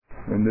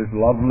in this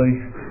lovely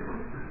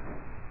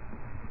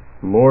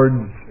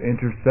Lord's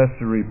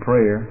intercessory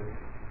prayer,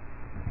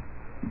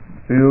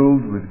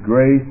 filled with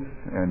grace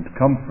and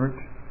comfort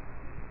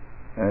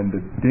and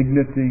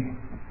dignity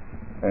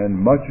and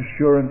much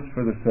assurance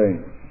for the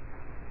saints.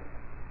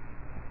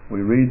 We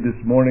read this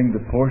morning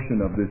the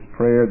portion of this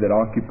prayer that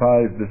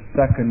occupies the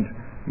second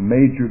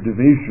major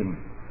division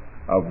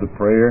of the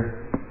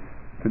prayer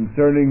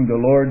concerning the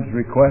Lord's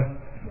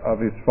requests of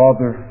His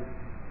Father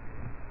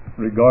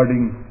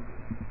regarding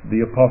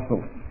the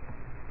apostles.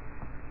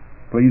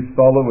 Please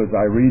follow as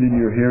I read in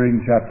your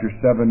hearing chapter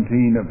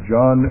 17 of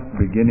John,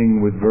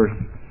 beginning with verse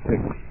 6.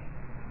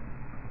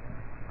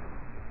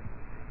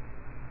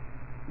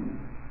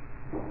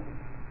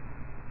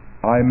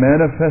 I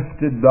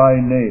manifested thy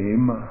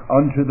name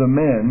unto the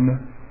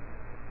men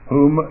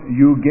whom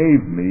you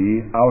gave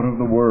me out of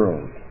the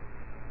world.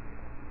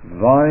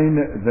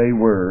 Thine they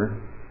were,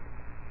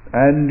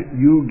 and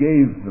you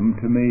gave them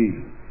to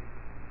me,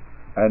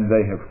 and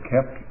they have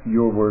kept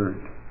your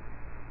word.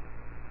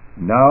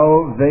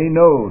 Now they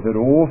know that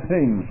all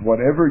things,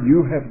 whatever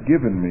you have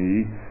given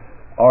me,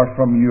 are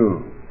from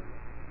you.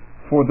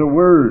 For the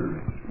words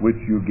which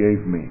you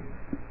gave me,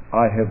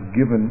 I have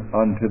given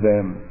unto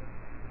them,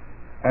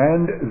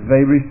 and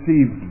they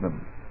received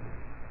them,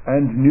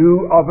 and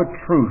knew of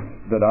a truth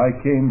that I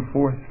came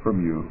forth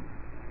from you,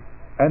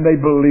 and they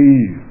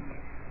believed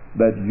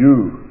that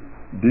you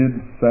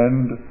did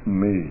send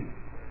me.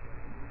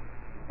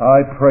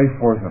 I pray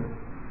for them.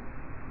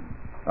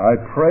 I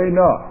pray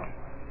not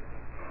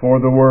for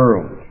the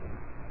world,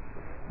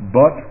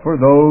 but for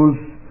those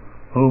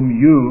whom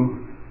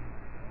you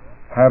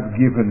have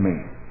given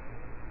me,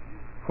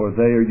 for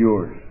they are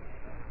yours.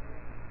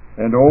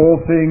 And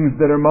all things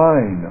that are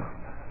mine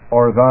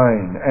are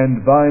thine,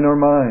 and thine are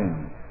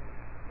mine,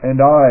 and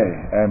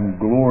I am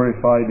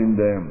glorified in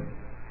them.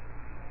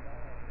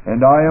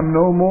 And I am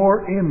no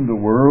more in the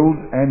world,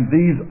 and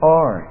these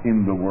are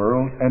in the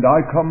world, and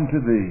I come to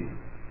thee.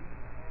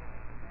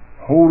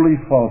 Holy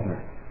Father,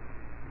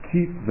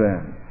 keep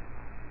them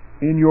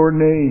in your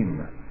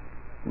name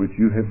which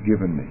you have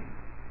given me,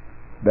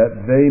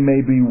 that they may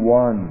be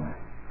one,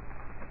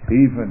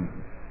 even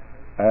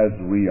as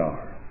we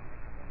are.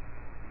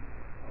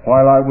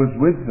 While I was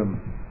with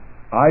them,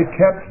 I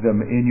kept them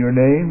in your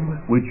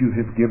name which you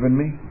have given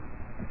me,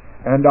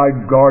 and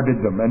I guarded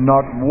them, and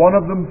not one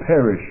of them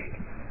perished,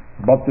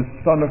 but the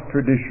son of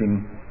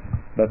perdition,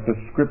 that the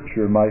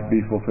scripture might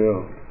be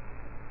fulfilled.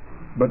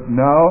 But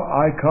now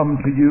I come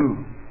to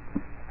you,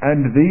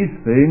 and these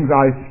things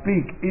I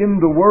speak in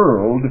the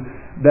world,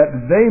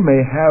 that they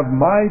may have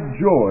my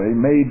joy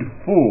made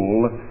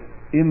full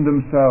in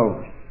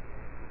themselves.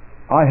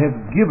 I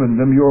have given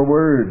them your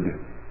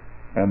word,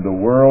 and the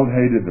world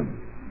hated them,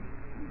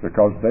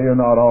 because they are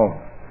not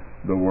of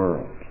the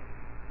world,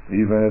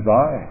 even as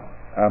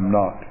I am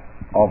not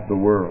of the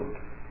world.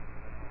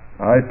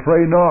 I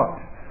pray not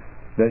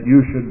that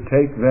you should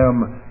take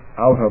them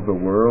out of the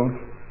world,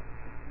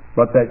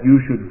 but that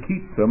you should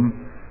keep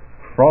them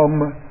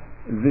from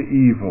the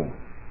evil.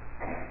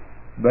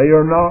 They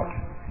are not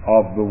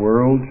of the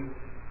world,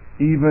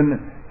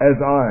 even as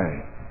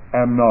I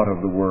am not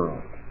of the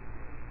world.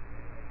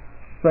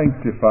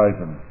 Sanctify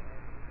them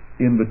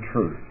in the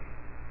truth.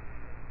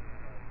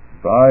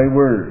 Thy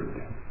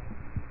word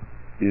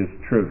is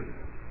truth.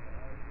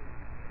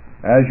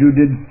 As you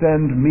did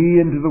send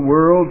me into the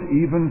world,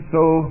 even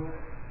so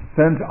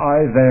sent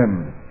I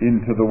them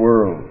into the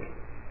world.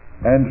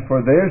 And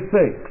for their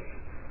sakes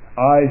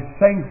I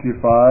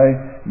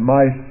sanctify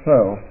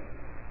myself,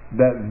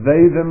 that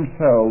they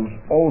themselves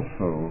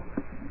also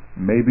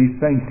may be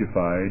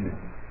sanctified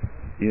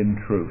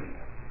in truth.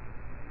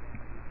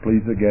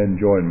 Please again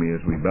join me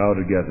as we bow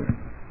together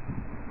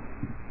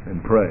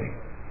and pray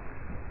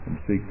and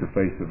seek the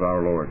face of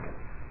our Lord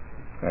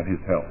and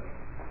His help.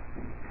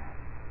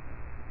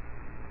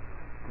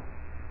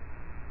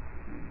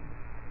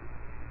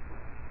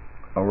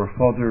 Our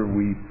Father,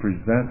 we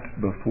present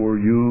before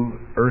you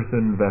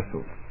earthen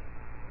vessels,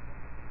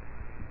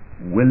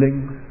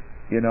 willing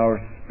in our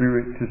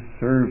spirit to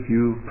serve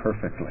you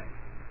perfectly,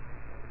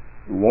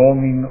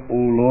 longing, O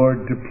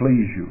Lord, to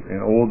please you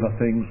in all the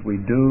things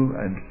we do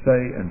and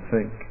say and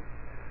think,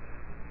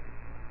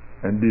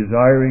 and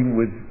desiring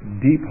with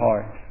deep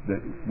hearts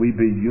that we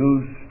be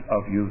used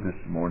of you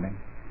this morning,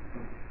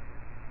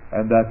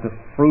 and that the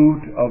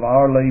fruit of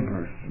our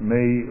labors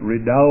may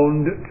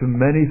redound to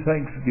many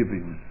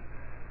thanksgivings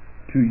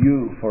to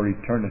you for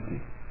eternity,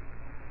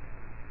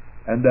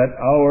 and that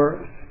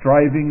our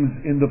strivings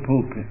in the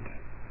pulpit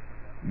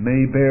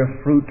may bear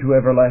fruit to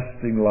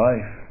everlasting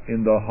life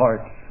in the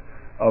hearts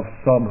of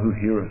some who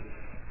hear us,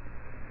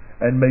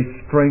 and may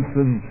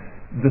strengthen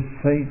the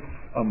saints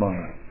among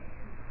us,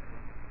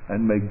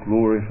 and may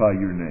glorify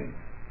your name.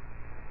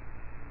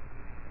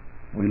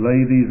 We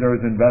lay these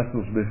earthen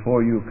vessels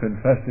before you,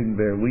 confessing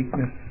their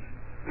weakness,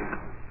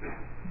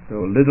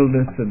 the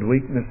littleness and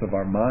weakness of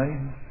our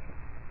minds,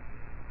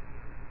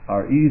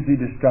 our easy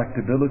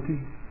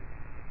distractibility,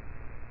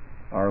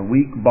 our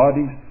weak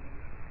bodies,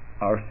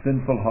 our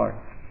sinful hearts.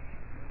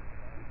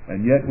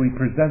 And yet we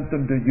present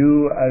them to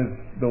you as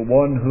the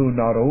one who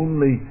not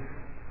only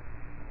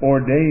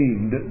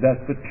ordained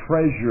that the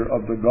treasure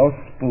of the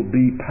gospel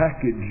be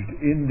packaged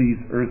in these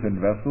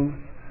earthen vessels,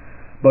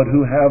 but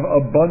who have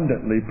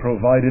abundantly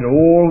provided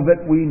all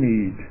that we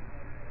need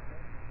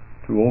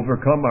to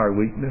overcome our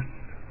weakness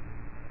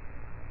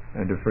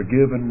and to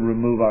forgive and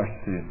remove our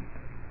sin.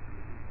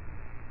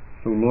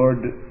 So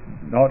Lord,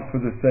 not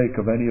for the sake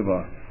of any of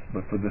us,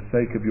 but for the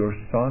sake of your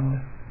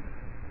Son,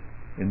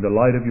 in the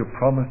light of your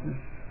promises,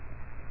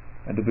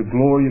 and to the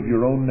glory of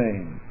your own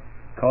name,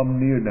 come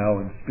near now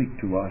and speak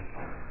to us.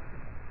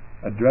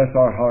 Address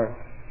our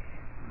hearts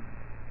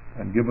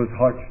and give us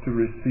hearts to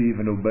receive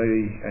and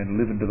obey and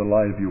live into the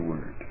light of your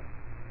word.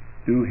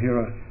 Do hear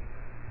us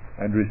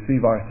and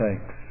receive our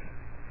thanks,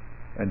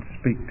 and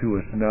speak to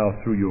us now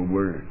through your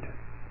word,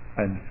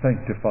 and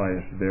sanctify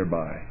us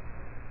thereby.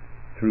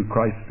 Through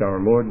Christ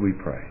our Lord we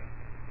pray.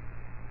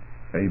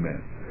 Amen.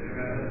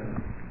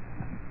 Amen.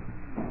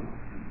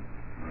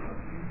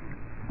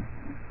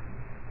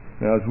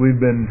 Now, as we've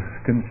been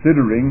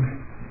considering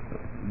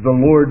the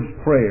Lord's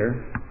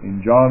Prayer in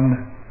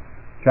John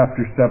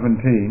chapter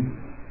 17,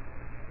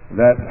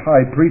 that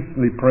high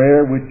priestly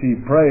prayer which he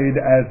prayed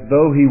as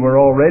though he were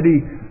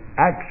already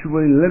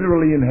actually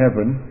literally in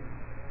heaven,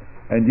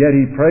 and yet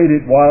he prayed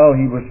it while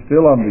he was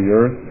still on the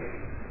earth,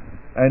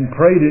 and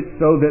prayed it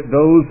so that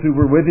those who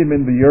were with him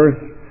in the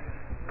earth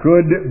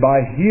could,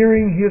 by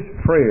hearing his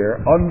prayer,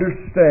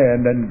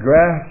 understand and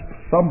grasp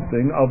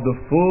something of the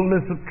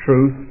fullness of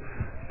truth,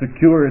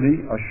 security,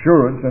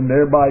 assurance, and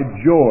thereby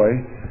joy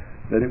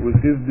that it was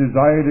his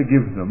desire to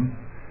give them.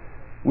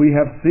 We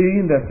have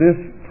seen that this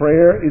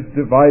prayer is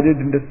divided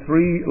into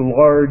three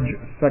large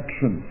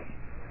sections.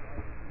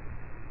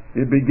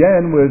 It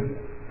began with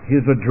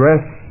his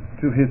address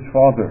to his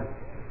Father,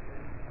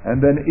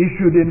 and then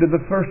issued into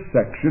the first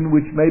section,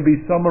 which may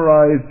be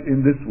summarized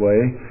in this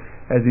way.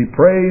 As he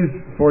prays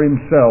for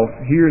himself,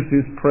 here's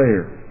his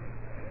prayer: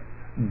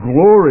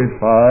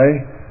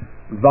 glorify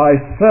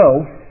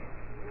thyself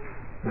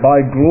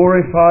by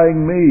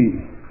glorifying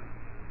me.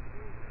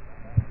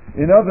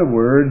 In other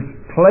words,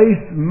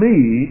 place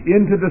me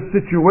into the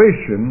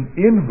situation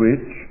in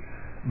which,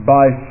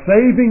 by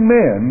saving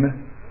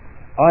men,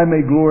 I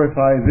may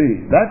glorify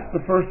thee. That's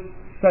the first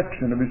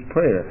section of his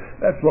prayer.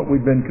 That's what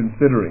we've been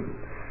considering.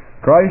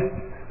 Christ's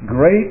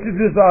great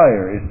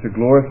desire is to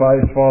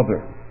glorify his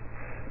Father.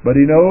 But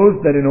he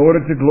knows that in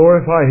order to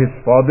glorify his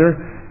Father,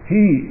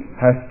 he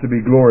has to be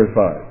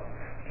glorified.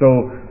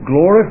 So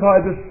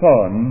glorify the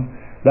Son,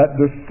 that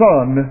the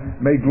Son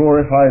may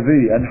glorify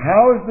thee. And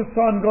how is the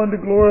Son going to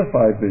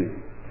glorify thee?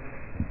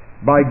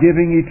 By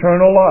giving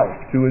eternal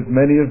life to as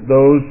many as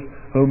those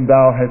whom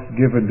thou hast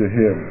given to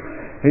him.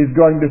 He's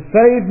going to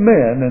save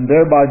men and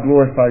thereby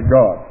glorify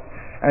God.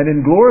 And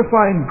in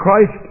glorifying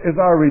Christ as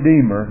our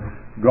Redeemer,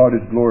 God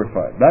is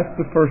glorified. That's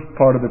the first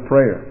part of the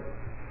prayer.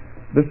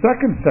 The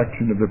second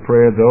section of the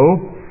prayer,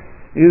 though,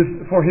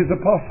 is for his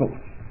apostles,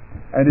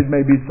 and it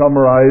may be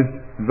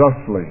summarized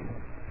thusly: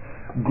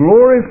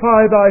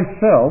 glorify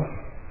thyself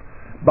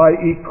by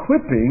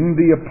equipping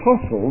the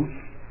apostles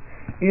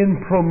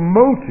in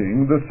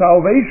promoting the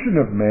salvation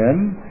of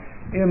men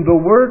in the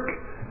work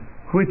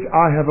which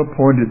I have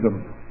appointed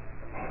them.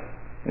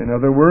 In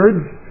other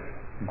words,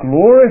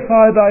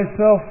 glorify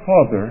thyself,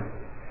 Father,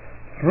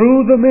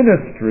 through the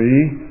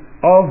ministry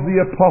of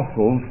the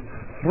apostles,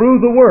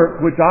 through the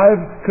work which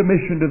I've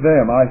commissioned to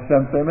them. I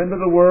sent them into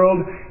the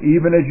world,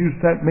 even as you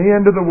sent me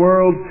into the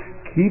world.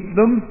 Keep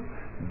them,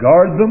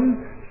 guard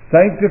them,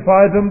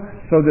 sanctify them,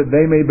 so that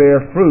they may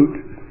bear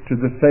fruit to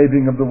the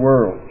saving of the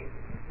world.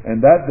 And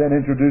that then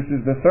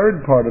introduces the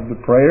third part of the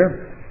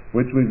prayer,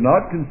 which we've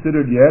not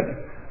considered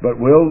yet,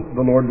 but will,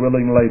 the Lord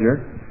willing,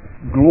 later.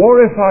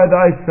 Glorify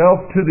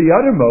thyself to the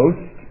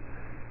uttermost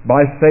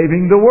by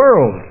saving the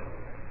world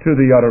to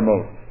the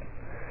uttermost.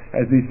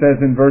 As he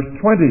says in verse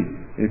 20,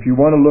 if you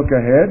want to look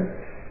ahead,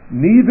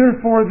 neither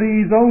for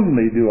these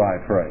only do I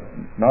pray.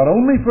 Not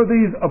only for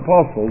these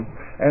apostles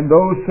and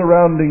those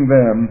surrounding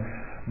them,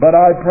 but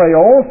I pray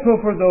also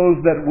for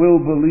those that will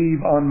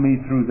believe on me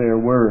through their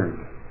word.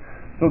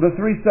 So the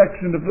three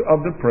sections of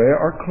the prayer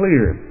are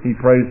clear. He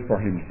prays for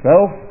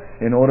himself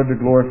in order to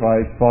glorify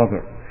his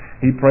Father.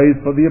 He prays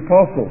for the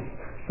apostles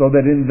so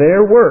that in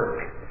their work,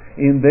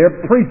 in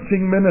their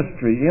preaching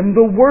ministry, in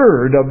the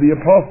word of the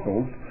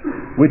apostles,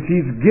 which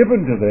he's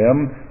given to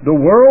them, the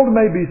world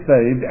may be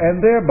saved, and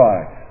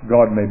thereby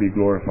God may be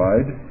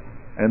glorified.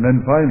 And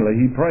then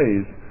finally he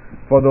prays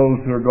for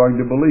those who are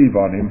going to believe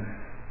on him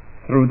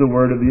through the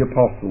word of the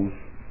apostles,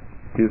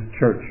 his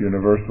church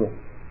universal.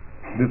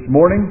 This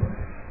morning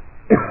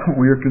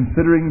we are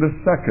considering the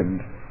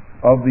second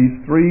of these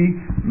three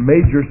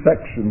major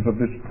sections of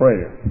this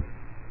prayer,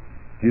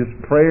 his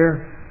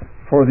prayer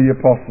for the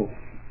apostles.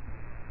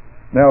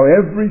 Now,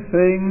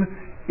 everything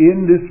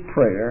in this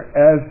prayer,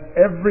 as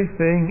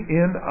everything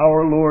in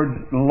our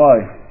Lord's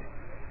life,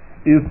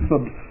 is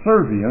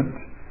subservient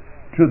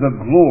to the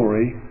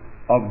glory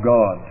of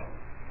God.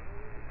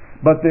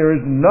 But there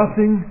is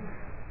nothing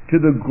to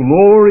the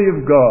glory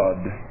of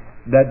God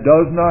that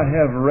does not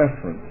have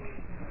reference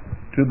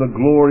to the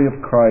glory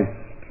of Christ.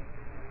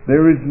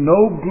 There is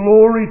no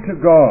glory to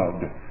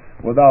God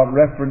without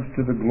reference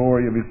to the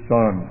glory of His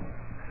Son.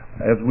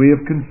 As we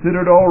have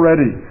considered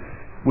already,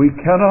 we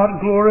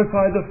cannot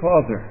glorify the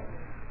Father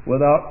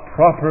without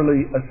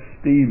properly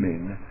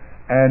esteeming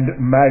and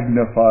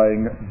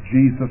magnifying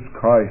Jesus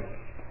Christ.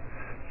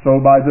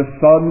 So by the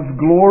Son's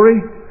glory,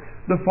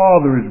 the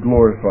Father is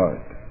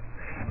glorified.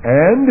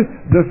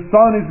 And the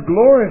Son is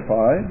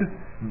glorified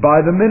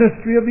by the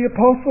ministry of the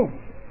apostles.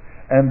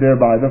 And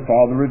thereby the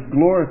Father is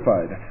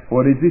glorified.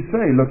 What does He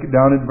say? Look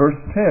down at verse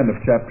 10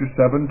 of chapter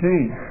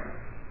 17.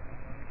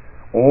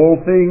 All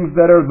things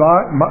that are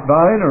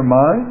thine are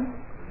mine,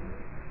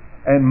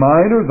 and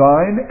mine are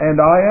thine, and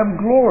I am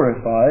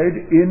glorified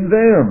in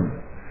them.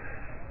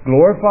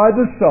 Glorify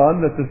the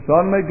Son, that the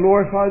Son may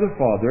glorify the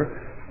Father.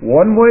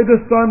 One way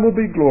the Son will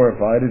be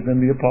glorified is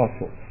in the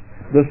apostles.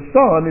 The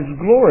Son is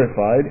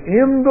glorified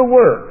in the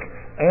work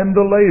and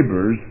the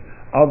labors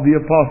of the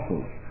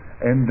apostles.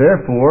 And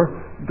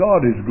therefore,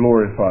 God is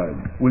glorified,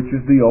 which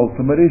is the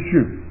ultimate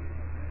issue.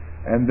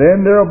 And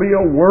then there will be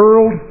a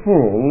world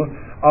full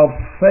of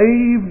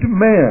saved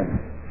men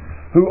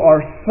who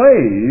are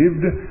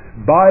saved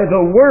by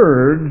the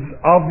words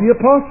of the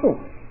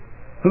apostles,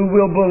 who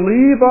will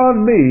believe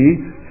on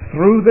me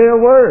through their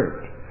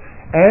word.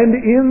 And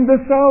in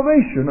the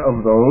salvation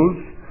of those,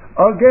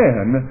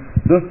 again,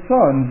 the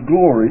Son's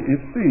glory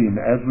is seen,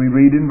 as we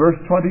read in verse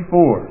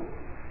 24.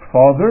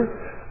 Father,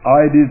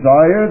 I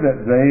desire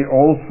that they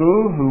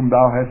also, whom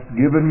thou hast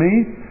given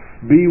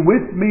me, be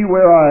with me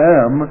where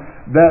I am,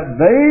 that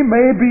they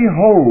may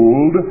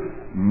behold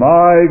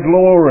my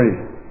glory.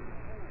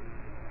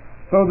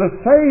 So the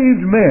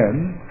saved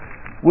men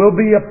will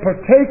be a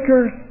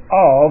partakers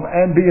of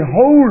and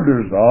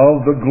beholders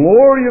of the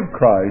glory of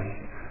Christ,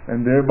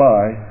 and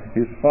thereby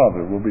His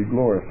Father will be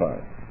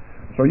glorified.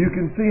 So you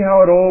can see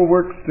how it all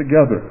works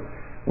together.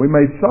 We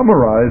may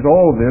summarize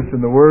all this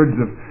in the words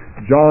of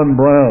John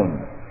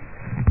Brown,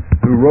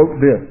 who wrote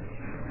this.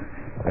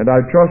 And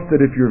I trust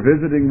that if you're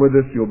visiting with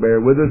us, you'll bear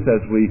with us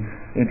as we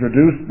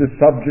introduce this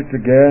subject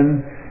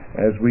again,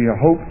 as we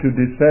hope to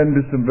descend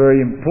to some very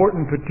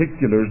important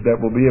particulars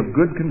that will be of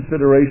good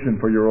consideration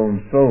for your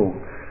own soul.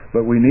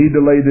 But we need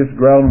to lay this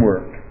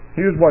groundwork.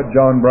 Here's what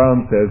John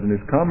Brown says in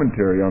his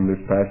commentary on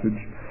this passage.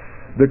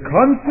 The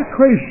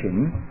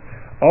consecration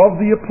of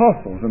the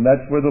apostles, and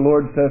that's where the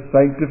Lord says,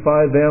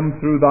 sanctify them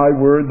through thy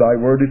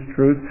word is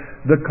truth.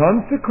 The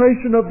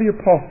consecration of the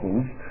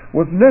apostles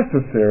was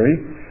necessary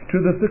to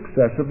the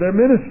success of their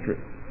ministry.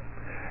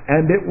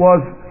 And it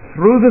was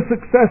through the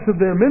success of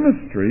their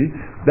ministry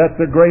that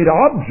the great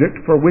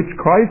object for which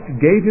Christ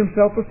gave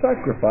Himself a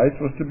sacrifice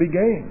was to be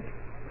gained.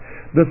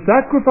 The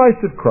sacrifice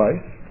of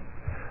Christ,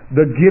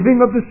 the giving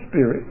of the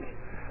Spirit,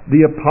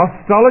 the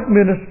apostolic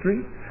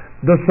ministry,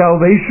 the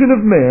salvation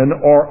of men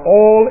are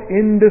all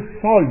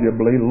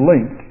indissolubly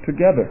linked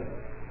together.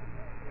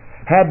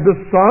 Had the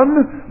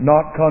Son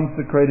not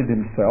consecrated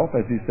Himself,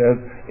 as He says,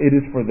 it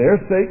is for their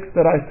sakes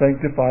that I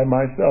sanctify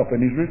myself. And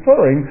He's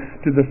referring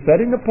to the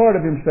setting apart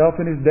of Himself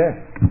in His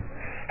death.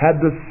 Had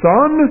the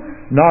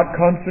Son not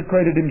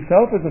consecrated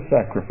Himself as a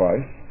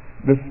sacrifice,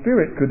 the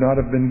Spirit could not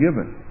have been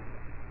given.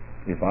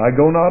 If I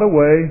go not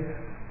away,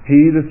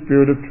 He, the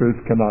Spirit of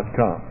truth, cannot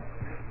come.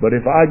 But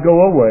if I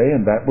go away,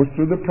 and that was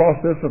through the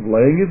process of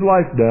laying His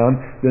life down,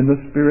 then the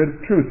Spirit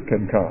of truth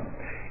can come.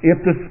 If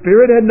the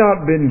Spirit had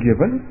not been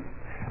given,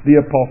 the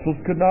apostles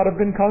could not have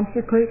been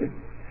consecrated,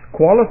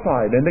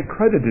 qualified, and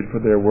accredited for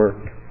their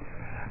work,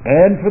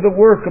 and for the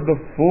work of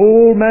the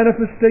full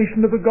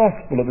manifestation of the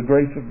gospel of the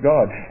grace of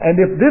God. And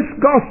if this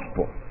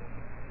gospel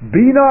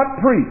be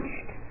not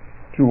preached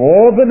to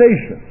all the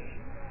nations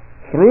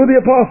through the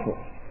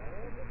apostles,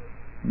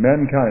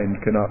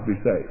 mankind cannot be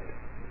saved.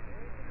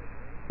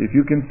 If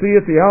you can see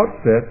at the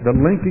outset the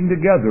linking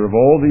together of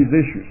all these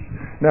issues.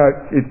 Now,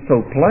 it's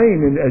so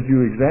plain as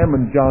you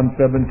examine John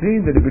 17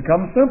 that it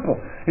becomes simple.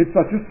 It's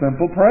such a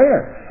simple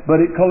prayer. But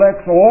it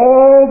collects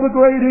all the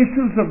great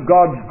issues of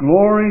God's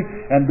glory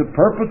and the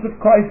purpose of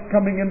Christ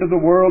coming into the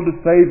world to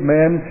save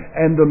men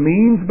and the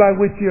means by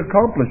which He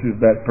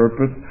accomplishes that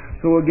purpose.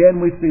 So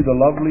again, we see the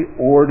lovely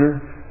order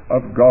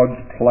of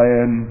God's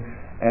plan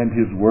and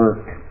His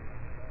work.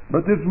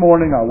 But this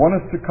morning I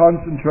want us to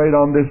concentrate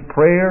on this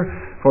prayer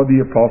for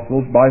the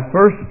apostles by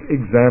first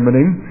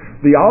examining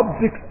the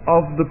objects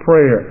of the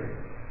prayer,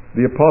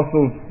 the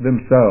apostles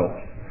themselves,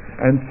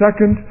 and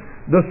second,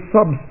 the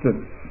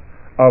substance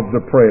of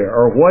the prayer,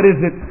 or what is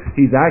it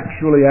He's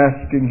actually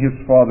asking His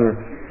Father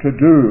to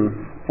do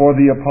for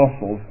the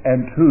apostles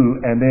and to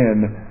and in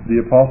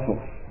the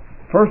apostles.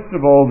 First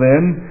of all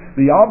then,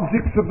 the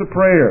objects of the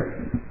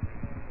prayer,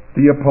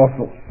 the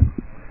apostles.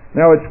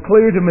 Now it's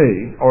clear to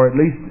me, or at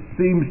least it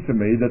seems to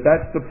me, that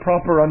that's the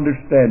proper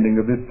understanding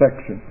of this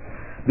section.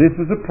 This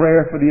is a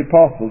prayer for the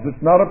apostles.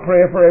 It's not a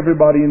prayer for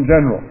everybody in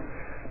general.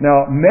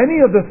 Now,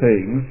 many of the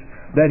things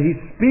that he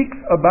speaks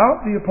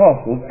about the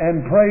apostles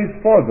and prays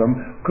for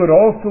them could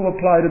also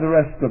apply to the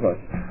rest of us.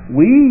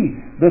 We,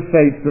 the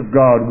saints of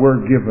God,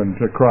 were given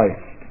to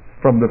Christ.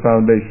 from the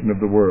foundation of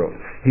the world.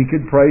 He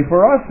could pray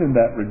for us in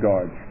that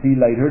regard. He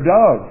later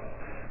does.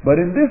 But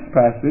in this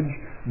passage,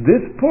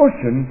 this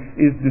portion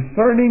is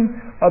discerning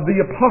of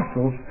the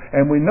apostles,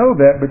 and we know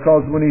that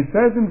because when he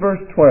says in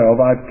verse 12,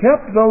 I've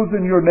kept those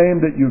in your name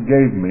that you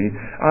gave me,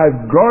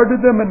 I've guarded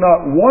them, and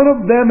not one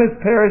of them has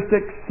perished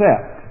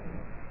except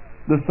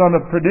the son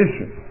of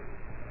perdition,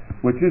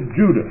 which is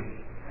Judas.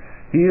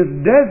 He has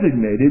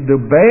designated the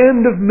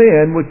band of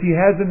men which he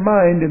has in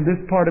mind in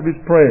this part of his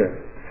prayer.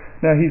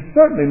 Now, he's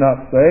certainly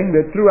not saying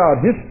that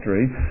throughout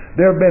history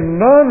there have been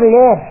none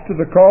lost to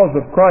the cause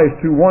of Christ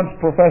who once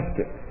professed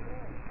it,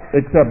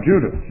 except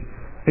Judas.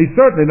 He's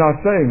certainly not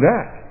saying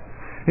that.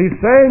 He's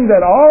saying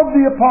that of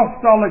the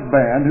apostolic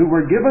band who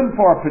were given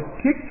for a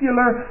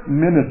particular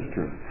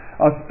ministry,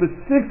 a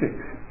specific,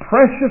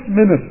 precious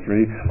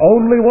ministry,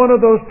 only one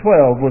of those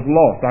 12 was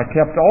lost. I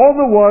kept all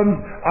the ones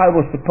I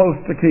was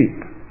supposed to keep,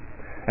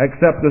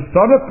 except the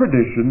son of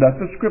perdition, that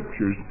the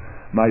Scriptures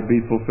might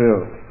be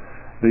fulfilled.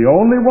 The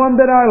only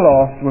one that I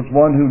lost was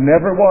one who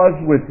never was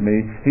with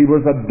me. He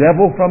was a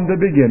devil from the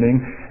beginning,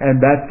 and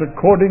that's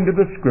according to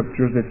the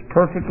Scriptures. It's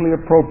perfectly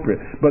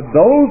appropriate. But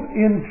those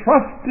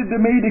entrusted to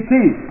me to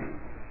keep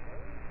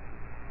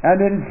and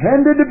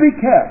intended to be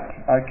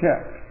kept, I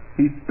kept.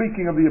 He's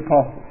speaking of the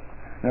apostles.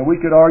 Now, we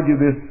could argue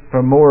this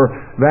from more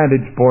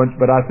vantage points,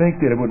 but I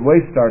think that it would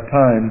waste our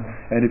time,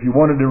 and if you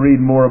wanted to read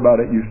more about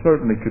it, you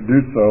certainly could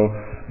do so.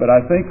 But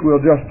I think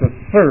we'll just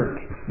assert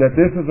that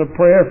this is a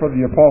prayer for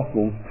the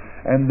apostles,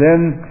 and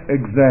then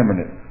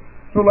examine it.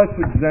 So let's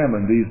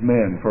examine these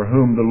men for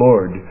whom the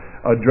Lord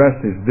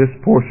addresses this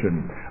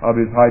portion of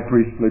his high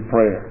priestly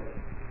prayer.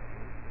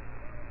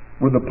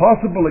 With the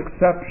possible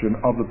exception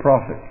of the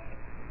prophets,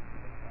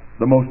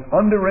 the most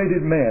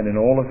underrated men in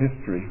all of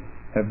history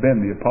have been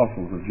the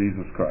apostles of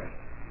Jesus Christ.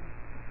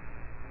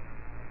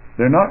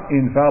 They're not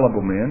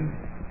infallible men,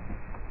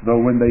 though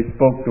when they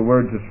spoke the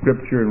words of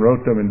Scripture and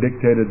wrote them and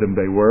dictated them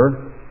they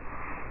were,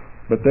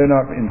 but they're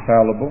not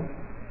infallible.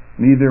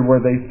 Neither were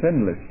they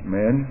sinless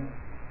men,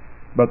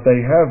 but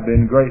they have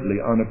been greatly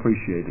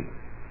unappreciated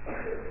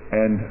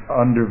and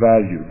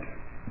undervalued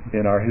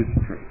in our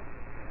history.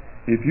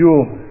 If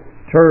you'll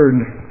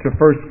turn to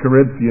 1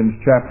 Corinthians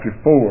chapter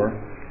 4,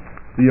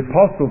 the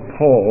Apostle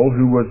Paul,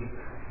 who was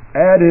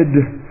added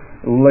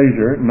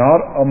later, not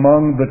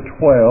among the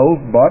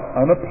 12, but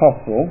an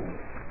apostle,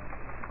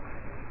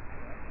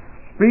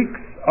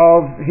 speaks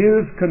of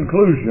his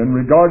conclusion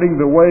regarding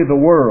the way the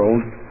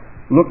world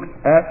looks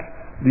at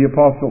the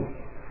apostles.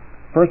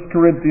 1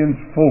 Corinthians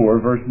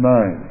 4, verse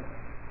 9.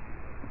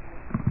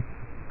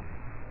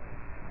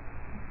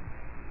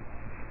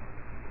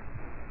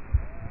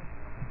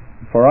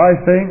 For I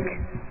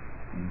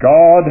think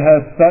God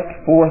has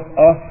set forth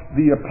us,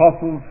 the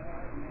apostles,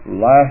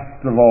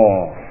 last of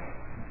all,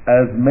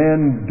 as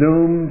men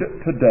doomed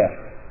to death.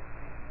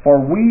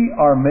 For we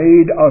are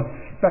made a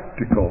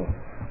spectacle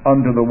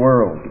unto the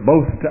world,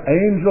 both to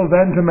angels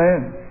and to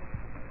men.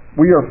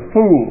 We are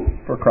fools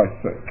for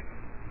Christ's sake,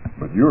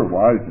 but you're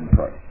wise in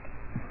Christ.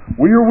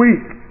 We are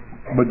weak,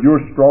 but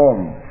you're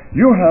strong.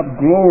 You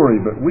have glory,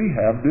 but we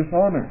have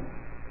dishonor.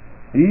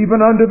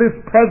 Even unto this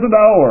present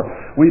hour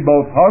we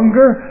both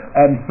hunger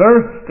and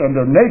thirst, and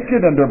are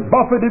naked, and are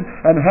buffeted,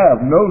 and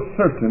have no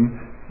certain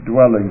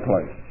dwelling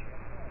place.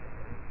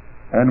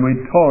 And we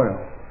toil,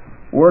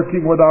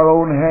 working with our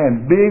own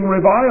hands. Being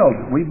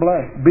reviled, we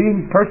bless.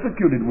 Being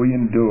persecuted, we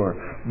endure.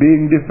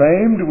 Being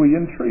defamed, we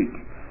entreat.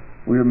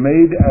 We are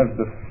made as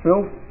the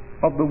filth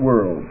of the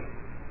world,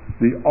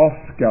 the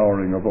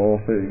offscouring of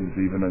all things,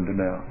 even unto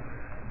now.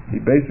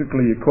 He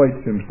basically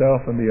equates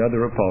himself and the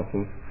other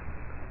apostles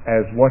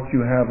as what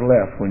you have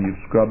left when you've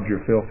scrubbed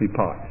your filthy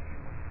pots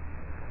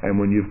and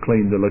when you've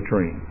cleaned the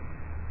latrine.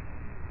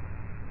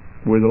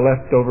 We're the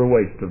leftover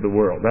waste of the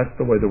world. That's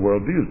the way the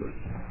world views us.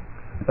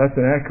 That's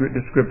an accurate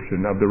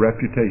description of the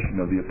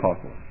reputation of the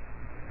apostles.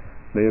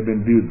 They have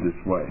been viewed this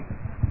way.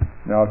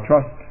 Now, I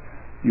trust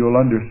you'll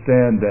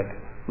understand that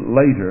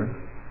later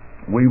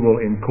we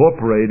will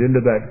incorporate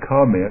into that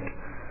comment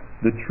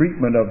the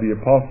treatment of the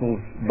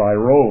apostles by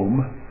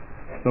Rome,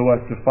 so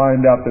as to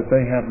find out that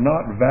they have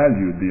not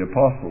valued the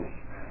apostles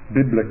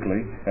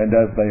biblically and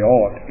as they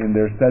ought in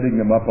their setting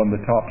them up on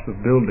the tops of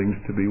buildings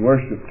to be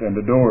worshipped and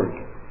adored.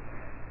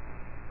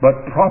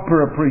 But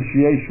proper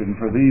appreciation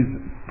for these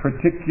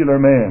particular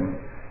men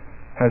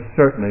has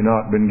certainly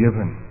not been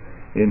given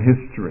in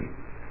history.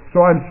 So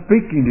I'm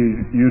speaking to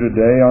you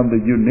today on the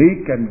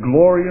unique and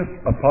glorious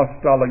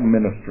apostolic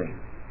ministry.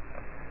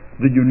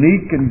 The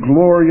unique and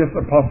glorious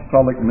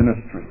apostolic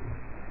ministry.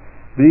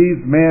 These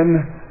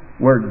men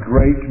were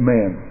great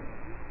men.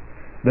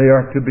 They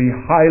are to be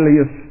highly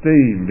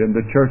esteemed in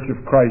the Church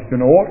of Christ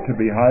and ought to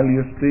be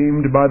highly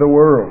esteemed by the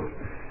world,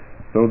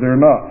 though they're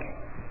not.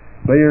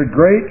 They are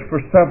great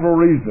for several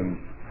reasons,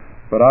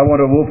 but I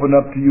want to open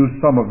up to you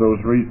some of those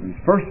reasons.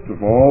 First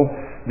of all,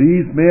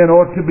 these men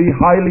ought to be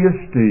highly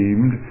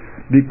esteemed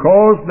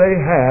because they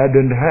had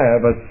and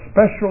have a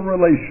special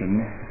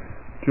relation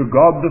to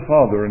God the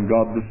Father and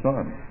God the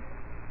Son.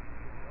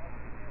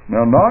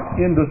 Now, not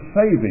in the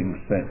saving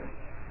sense,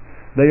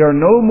 They are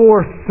no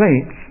more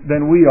saints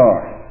than we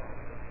are.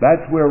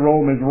 That's where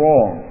Rome is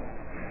wrong.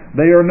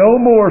 They are no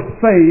more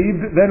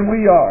saved than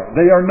we are.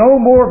 They are no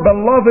more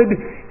beloved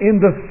in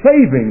the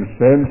saving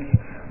sense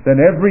than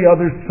every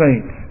other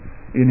saint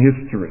in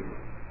history.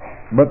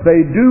 But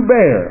they do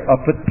bear a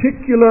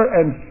particular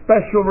and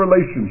special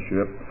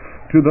relationship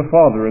to the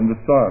Father and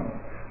the Son.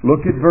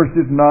 Look at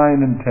verses 9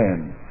 and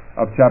 10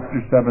 of chapter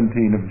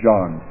 17 of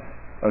John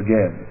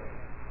again.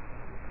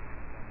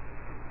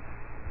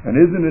 And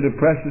isn't it a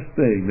precious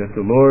thing that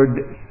the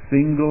Lord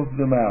singles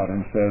them out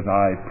and says,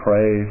 I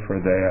pray for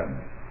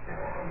them.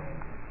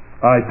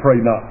 I pray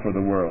not for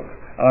the world.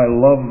 I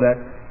love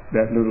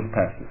that little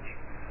passage.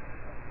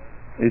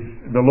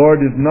 The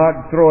Lord is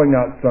not throwing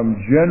out some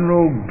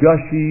general,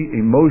 gushy,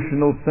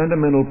 emotional,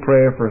 sentimental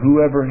prayer for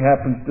whoever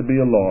happens to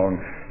be along.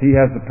 He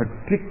has a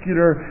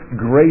particular,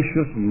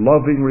 gracious,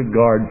 loving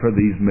regard for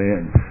these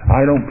men.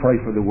 I don't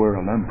pray for the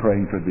world. I'm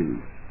praying for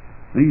these.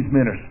 These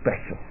men are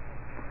special.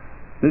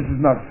 This is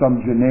not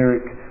some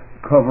generic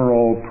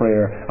cover-all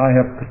prayer. I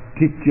have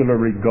particular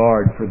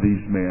regard for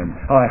these men.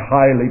 I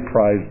highly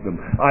prize them.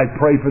 I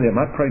pray for them.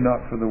 I pray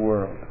not for the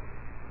world,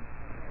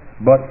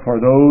 but for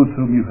those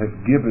whom you have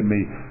given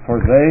me, for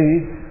they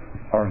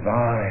are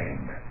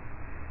thine.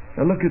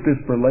 Now look at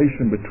this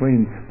relation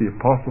between the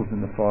apostles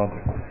and the Father.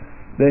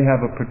 They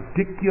have a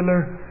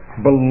particular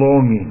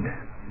belonging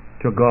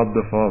to God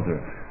the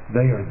Father.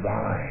 They are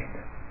thine.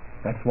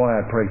 That's why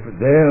I pray for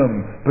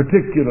them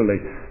particularly.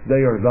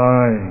 They are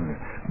thine.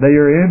 They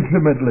are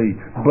intimately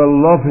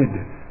beloved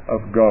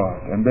of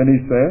God. And then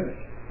he says,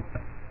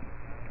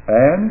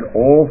 and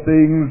all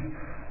things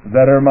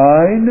that are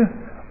mine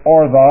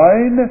are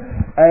thine,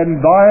 and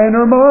thine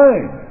are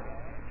mine.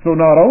 So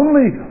not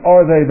only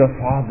are they the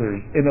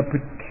Father's in a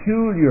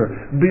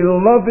peculiar,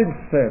 beloved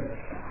sense,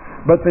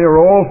 but they are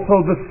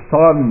also the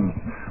Son's.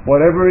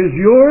 Whatever is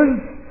yours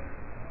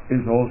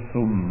is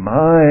also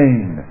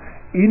mine,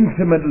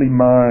 intimately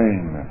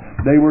mine.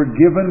 They were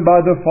given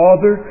by the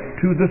Father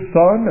to the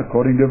Son,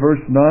 according to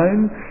verse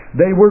 9.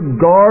 They were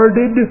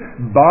guarded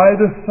by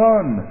the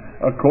Son,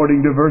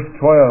 according to verse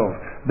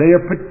 12. They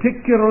are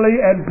particularly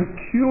and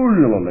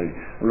peculiarly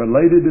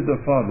related to the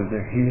Father.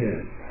 They're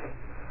His.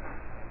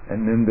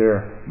 And then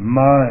they're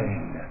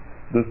mine,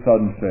 the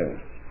Son says.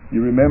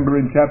 You remember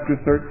in chapter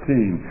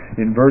 13,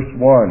 in verse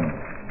 1,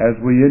 as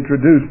we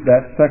introduced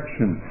that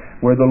section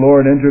where the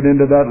Lord entered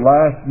into that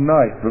last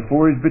night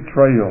before His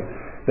betrayal,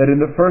 that in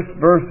the first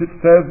verse it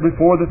says,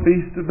 before the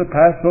feast of the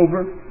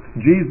Passover,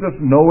 Jesus,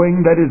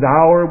 knowing that His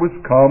hour was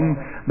come,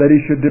 that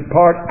He should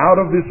depart out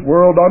of this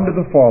world unto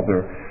the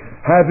Father,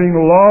 having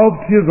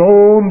loved His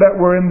own that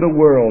were in the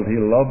world, He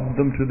loved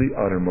them to the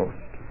uttermost.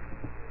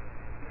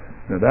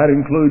 Now that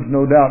includes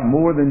no doubt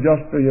more than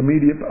just the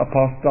immediate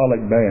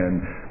apostolic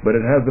band, but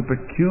it has a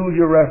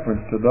peculiar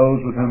reference to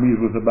those with whom He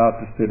was about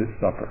to sit at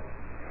supper.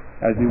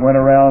 As He went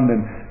around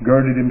and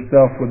girded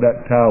Himself with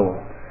that towel,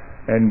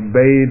 and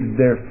bathed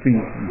their feet,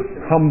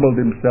 and humbled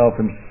Himself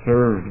and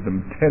served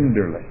them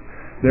tenderly.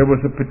 There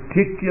was a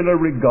particular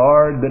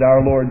regard that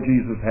our Lord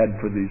Jesus had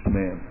for these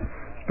men.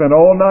 Spent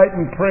all night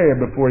in prayer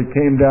before He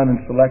came down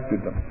and selected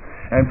them.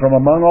 And from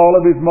among all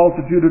of His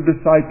multitude of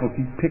disciples,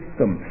 He picked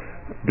them,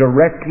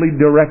 directly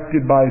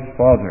directed by His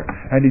Father.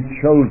 And He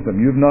chose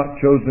them. You've not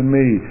chosen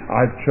me,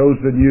 I've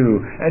chosen you.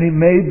 And He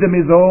made them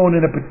His own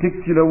in a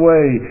particular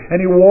way.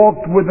 And He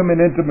walked with them in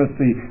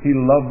intimacy. He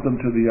loved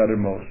them to the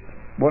uttermost.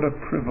 What a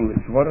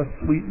privilege, what a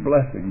sweet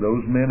blessing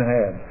those men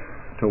had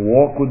to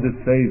walk with the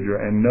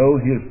Savior and know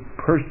His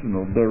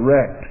personal,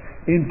 direct,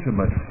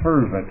 intimate,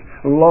 fervent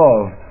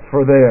love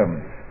for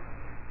them.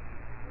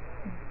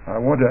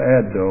 I want to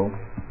add, though,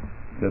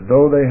 that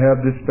though they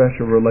have this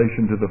special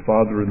relation to the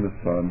Father and the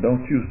Son,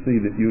 don't you see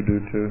that you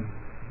do too?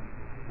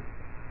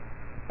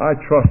 I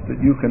trust that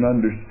you can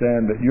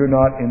understand that you're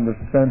not in the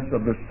sense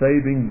of the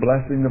saving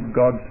blessing of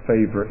God's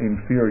favor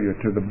inferior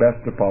to the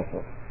best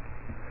apostles.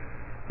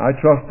 I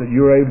trust that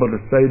you're able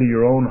to say to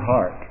your own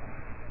heart,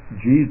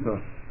 Jesus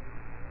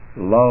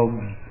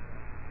loves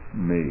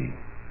me.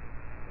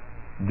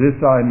 This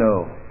I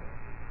know,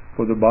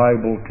 for the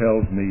Bible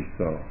tells me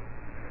so.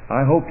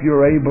 I hope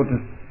you're able to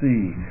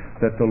see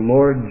that the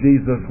Lord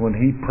Jesus, when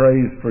He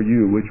prays for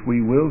you, which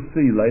we will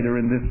see later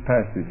in this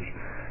passage,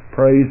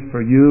 prays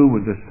for you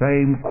with the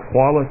same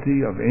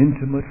quality of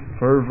intimate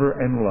fervor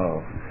and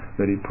love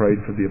that He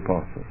prayed for the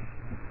apostles.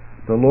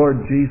 The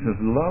Lord Jesus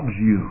loves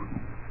you.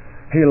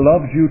 He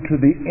loves you to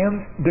the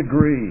nth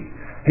degree.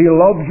 He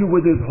loves you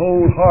with His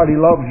whole heart. He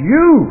loves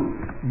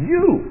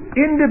you,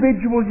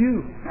 individual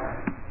you.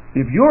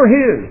 If you're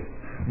His,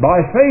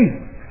 by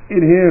faith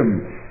in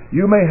Him,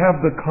 you may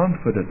have the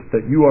confidence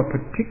that you are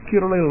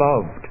particularly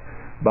loved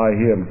by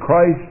Him.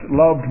 Christ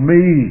loved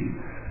me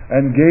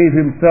and gave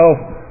Himself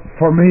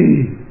for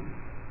me.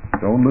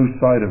 Don't lose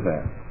sight of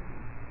that.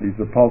 These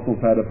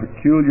apostles had a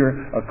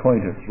peculiar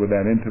acquaintance with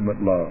that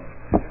intimate love.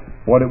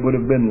 What it would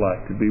have been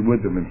like to be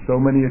with them in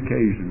so many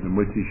occasions in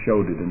which He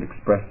showed it and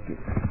expressed it.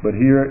 But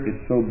here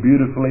it's so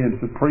beautifully and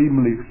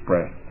supremely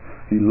expressed.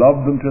 He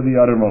loved them to the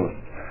uttermost.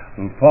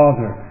 And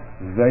Father,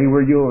 they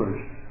were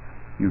yours.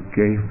 You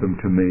gave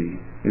them to me.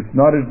 It's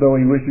not as though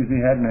he wishes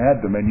he hadn't had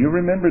them. And you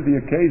remember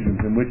the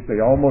occasions in which they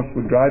almost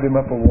would drive him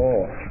up a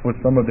wall with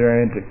some of their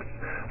antics.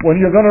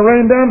 When you're going to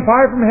rain down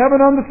fire from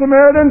heaven on the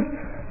Samaritans,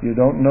 you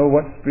don't know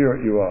what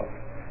spirit you are.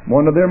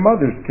 One of their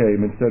mothers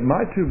came and said,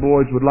 my 2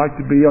 boys would like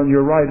to be on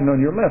your right and on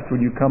your left when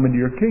you come into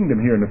your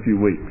kingdom here in a few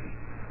weeks.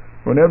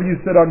 Whenever you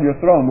sit on your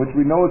throne, which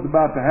we know is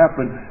about to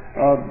happen,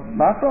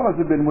 my fellows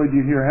have been with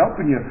you here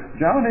helping you.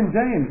 John and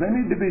James, they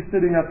need to be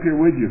sitting up here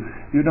with you.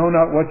 You know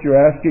not what you're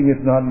asking.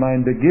 It's not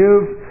mine to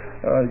give.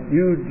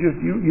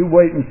 You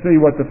wait and see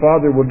what the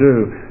Father will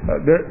do.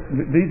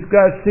 These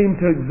guys seem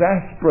to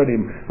exasperate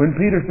him. When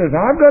Peter says,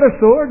 I've got a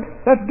sword,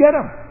 let's get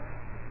him.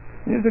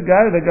 Here's a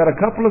guy that got a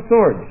couple of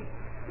swords.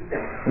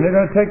 And they're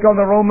going to take on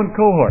the Roman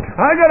cohort.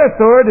 I got a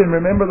sword, and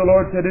remember the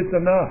Lord said it's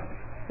enough.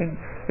 And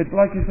it's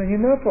like he's saying,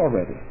 enough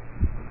already.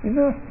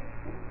 Enough.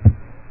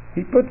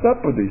 He puts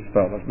up with these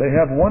fellows. They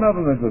have one of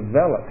them as a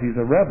zealot. He's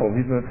a rebel.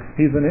 He's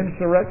an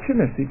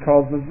insurrectionist. He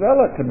calls a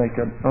zealot to make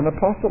an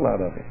apostle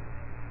out of him.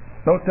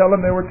 Don't tell him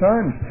there were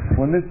times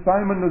when this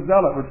Simon the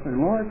zealot would say,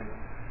 Lord,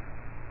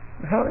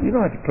 you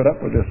don't have to put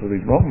up with this with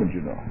these Romans,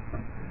 you know.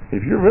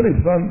 If you're really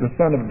the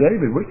son of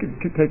David, we could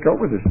take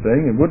over this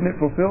thing, and wouldn't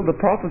it fulfill the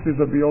prophecies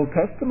of the Old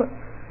Testament?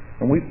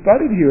 And we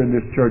studied here in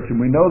this church,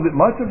 and we know that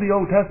much of the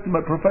Old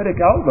Testament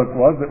prophetic outlook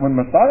was that when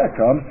Messiah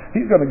comes,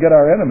 he's going to get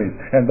our enemies.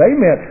 And they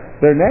meant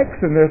their necks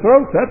and their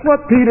throats. That's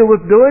what Peter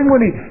was doing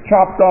when he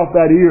chopped off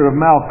that ear of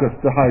Malchus,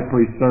 the high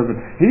priest's servant.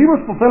 He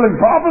was fulfilling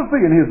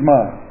prophecy in his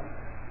mind.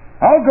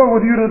 I'll go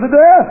with you to the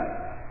death.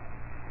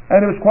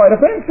 And it was quite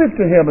offensive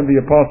to him and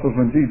the apostles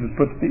when Jesus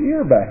puts the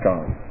ear back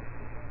on.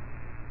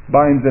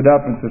 Binds it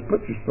up and says, put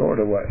your sword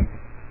away.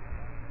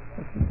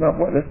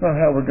 That's not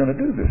how we're going to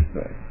do this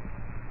thing.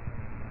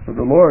 So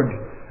the Lord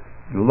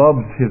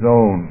loves His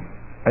own,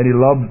 and He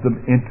loves them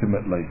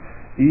intimately,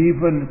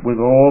 even with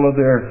all of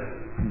their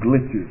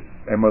glitches,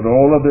 and with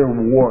all of their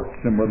warts,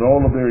 and with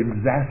all of their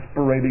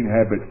exasperating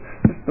habits.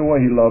 That's the way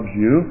He loves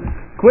you.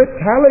 Quit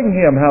telling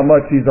Him how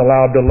much He's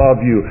allowed to love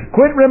you.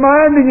 Quit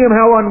reminding Him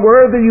how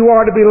unworthy you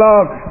are to be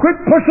loved.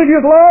 Quit pushing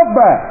His love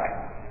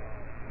back.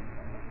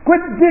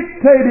 Quit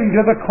dictating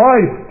to the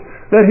Christ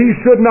that He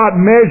should not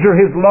measure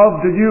His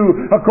love to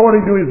you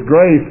according to His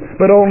grace,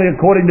 but only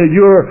according to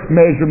your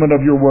measurement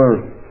of your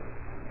worth.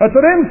 That's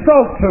an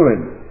insult to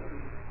Him.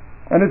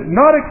 And it's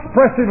not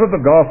expressive of the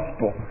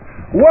gospel.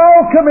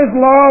 Welcome His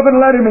love and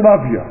let Him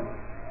love you.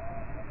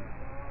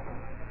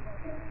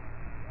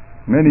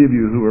 Many of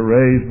you who were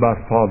raised by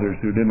fathers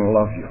who didn't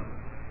love you,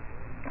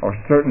 or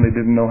certainly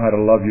didn't know how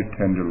to love you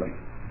tenderly,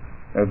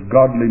 as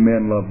godly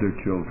men love their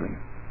children.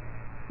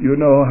 You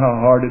know how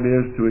hard it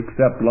is to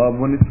accept love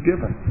when it's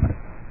given.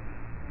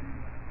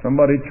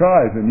 Somebody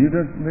tries and you're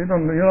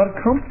not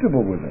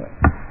comfortable with it.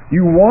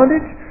 You want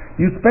it,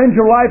 you spend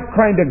your life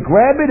trying to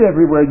grab it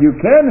everywhere you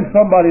can, and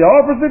somebody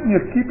offers it and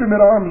you keep him at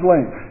arm's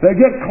length. They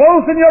get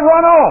close and you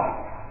run off.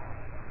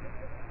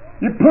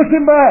 You push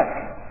him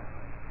back.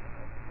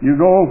 You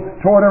go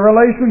toward a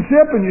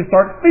relationship and you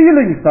start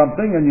feeling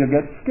something and you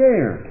get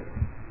scared.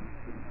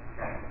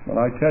 But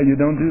I tell you,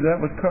 don't do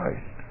that with Christ.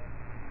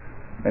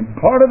 And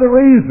part of the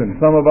reason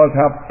some of us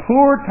have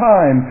poor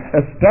time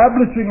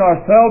establishing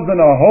ourselves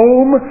in a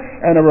home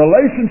and a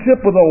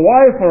relationship with a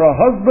wife or a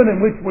husband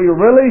in which we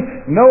really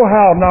know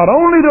how not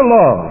only to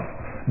love,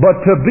 but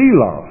to be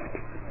loved,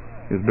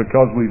 is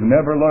because we've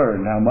never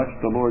learned how much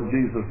the Lord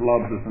Jesus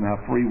loves us and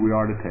how free we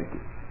are to take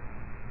it.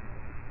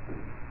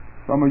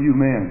 Some of you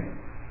men,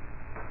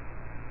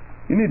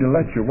 you need to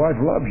let your wife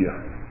love you.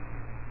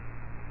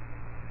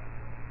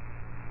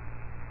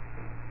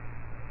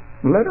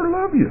 Let her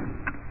love you.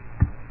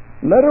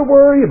 Let her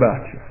worry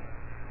about you.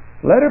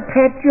 Let her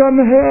pat you on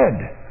the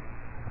head.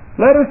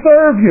 Let her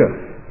serve you.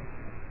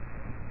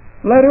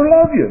 Let her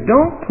love you.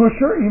 Don't push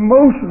her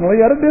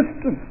emotionally at a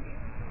distance.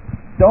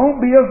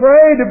 Don't be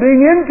afraid of being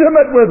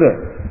intimate with her.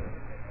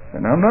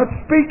 And I'm not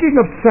speaking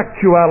of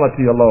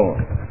sexuality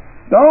alone.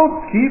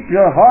 Don't keep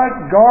your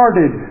heart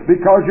guarded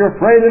because you're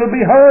afraid it'll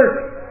be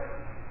hurt.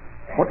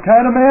 What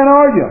kind of man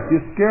are you? You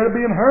scared of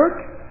being hurt?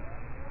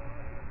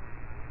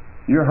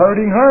 You're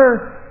hurting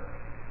her.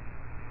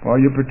 Or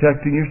you're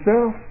protecting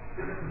yourself.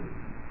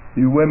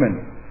 You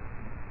women,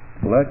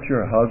 let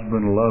your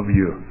husband love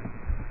you.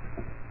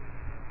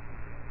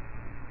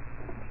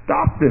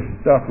 Stop this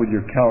stuff with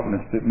your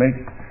countenance that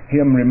makes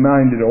him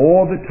reminded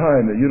all the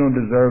time that you don't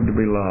deserve to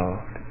be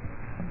loved.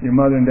 Your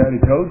mother and daddy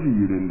told you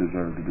you didn't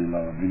deserve to be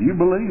loved, and you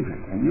believe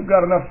it, and you've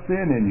got enough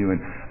sin in you, and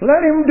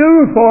let Him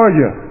do for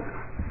you.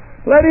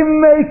 Let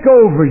Him make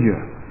over you.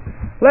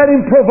 Let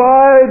Him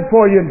provide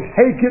for you, and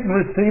take it and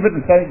receive it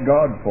and thank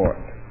God for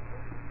it.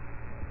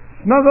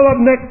 Snuggle up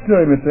next to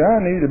Him and say,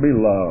 I need to be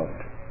loved.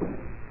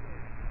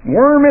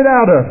 Worm it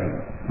out of Him.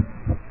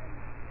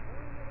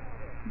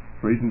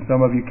 The reason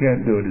some of you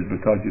can't do it is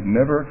because it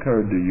never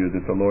occurred to you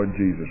that the Lord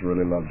Jesus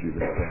really loves you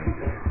this way.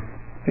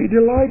 He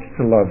delights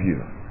to love you.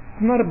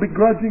 It's not a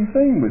begrudging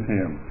thing with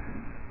Him.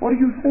 What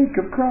do you think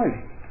of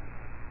Christ?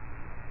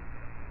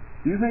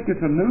 Do you think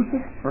it's a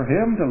nuisance for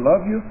Him to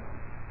love you?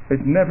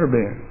 It's never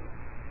been.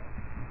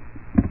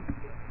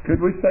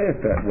 Could we say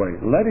it that way?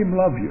 Let Him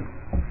love you.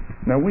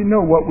 Now we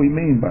know what we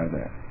mean by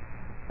that.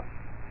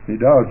 He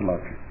does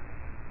love you.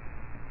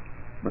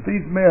 But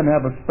these men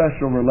have a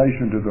special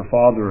relation to the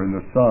Father and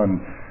the Son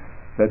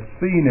that's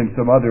seen in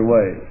some other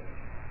ways.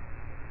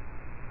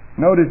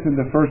 Notice in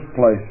the first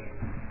place,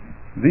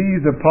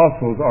 these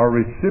apostles are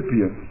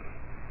recipients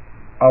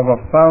of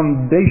a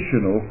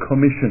foundational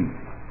commission.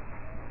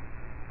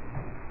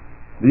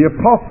 The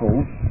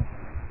apostles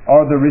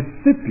are the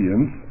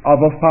recipients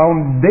of a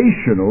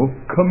foundational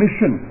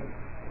commission.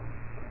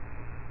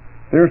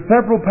 There are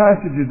several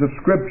passages of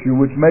Scripture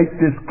which make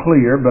this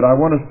clear, but I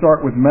want to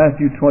start with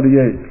Matthew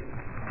 28.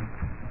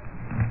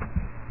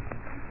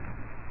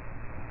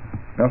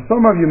 Now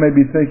some of you may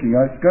be thinking,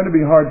 it's going to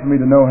be hard for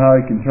me to know how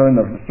he can turn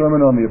the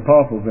Sermon on the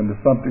Apostles into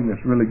something that's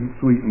really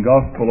sweet and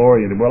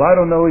gospel-oriented. Well, I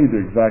don't know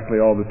either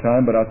exactly all the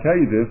time, but I'll tell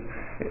you this.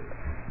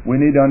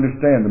 We need to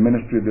understand the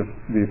ministry of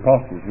the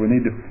apostles. We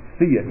need to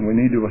see it, and we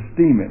need to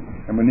esteem it,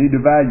 and we need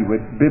to value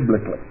it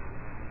biblically.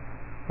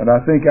 And I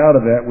think out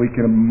of that we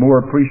can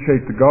more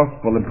appreciate the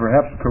gospel and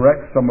perhaps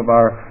correct some of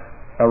our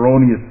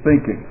erroneous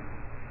thinking.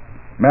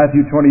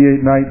 Matthew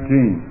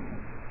 28:19.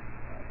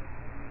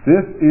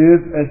 This is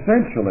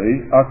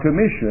essentially a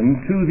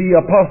commission to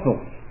the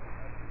apostles.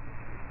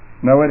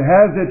 Now it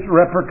has its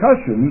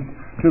repercussions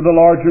to the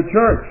larger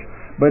church,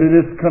 but it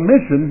is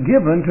commission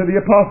given to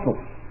the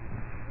apostles.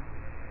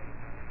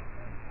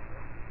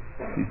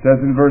 He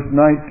says in verse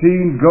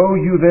 19, "Go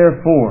you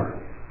therefore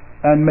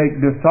and make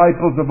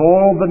disciples of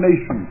all the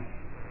nations,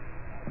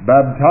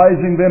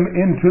 baptizing them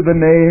into the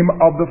name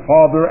of the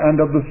Father and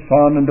of the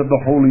Son and of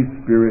the Holy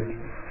Spirit,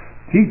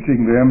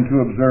 teaching them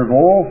to observe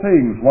all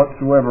things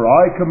whatsoever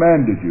I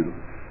commanded you.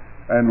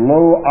 And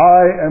lo,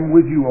 I am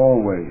with you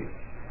always,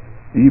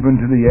 even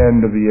to the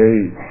end of the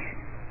age."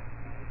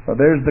 Now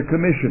there's the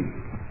commission.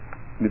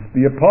 It's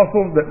the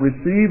apostles that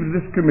received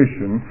this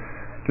commission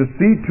to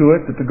see to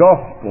it that the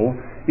gospel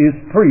is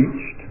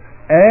preached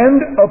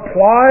and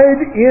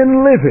applied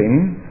in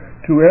living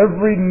to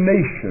every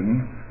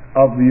nation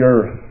of the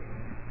earth.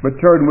 But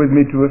turn with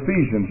me to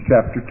Ephesians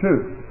chapter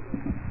 2.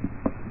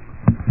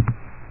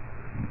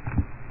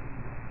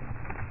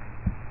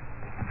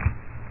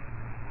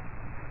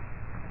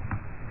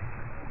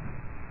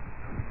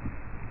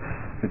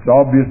 It's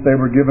obvious they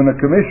were given a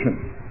commission,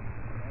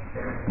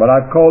 but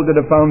I've called it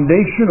a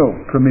foundational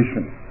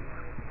commission.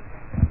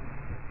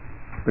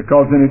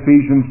 Because in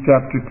Ephesians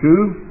chapter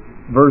 2,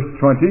 verse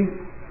 20,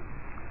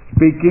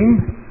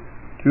 speaking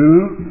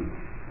to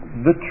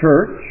the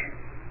church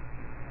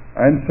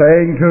and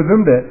saying to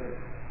them that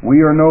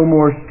we are no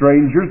more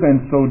strangers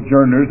and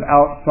sojourners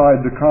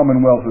outside the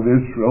commonwealth of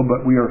Israel,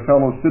 but we are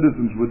fellow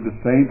citizens with the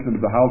saints and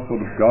of the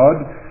household of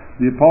God.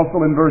 The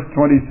apostle in verse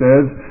 20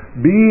 says,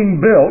 being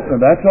built, and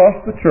that's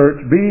us, the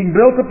church, being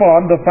built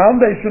upon the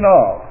foundation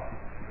of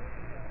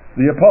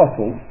the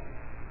apostles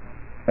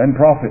and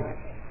prophets,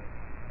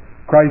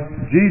 Christ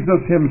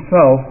Jesus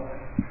himself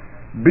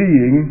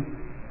being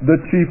the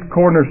chief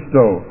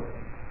cornerstone.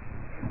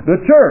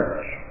 The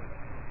church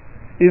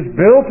is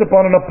built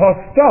upon an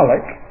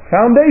apostolic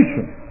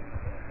foundation.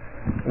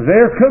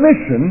 Their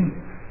commission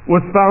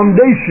was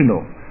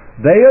foundational.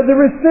 They are the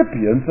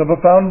recipients of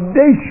a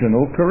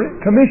foundational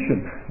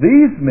commission.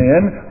 These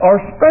men are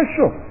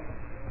special.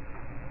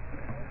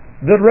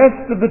 The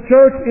rest of the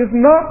church is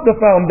not the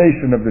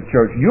foundation of the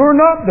church. You're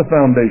not the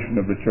foundation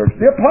of the church.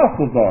 The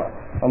apostles are,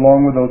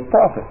 along with those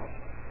prophets.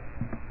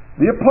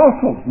 The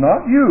apostles,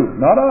 not you,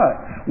 not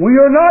I. We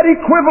are not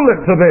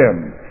equivalent to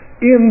them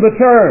in the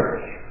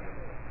church.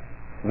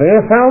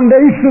 They're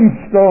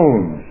foundation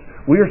stones.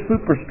 We are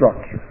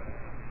superstructure.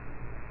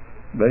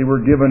 They were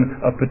given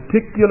a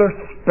particular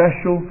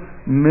special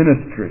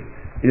ministry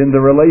in the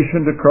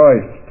relation to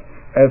Christ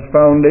as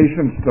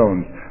foundation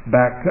stones.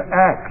 Back to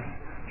Acts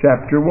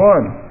chapter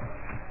 1.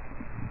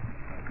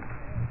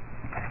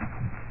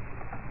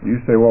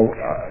 You say, well,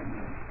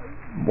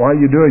 why are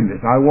you doing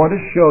this? I want to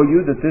show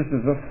you that this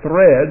is a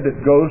thread that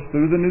goes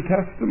through the New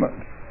Testament.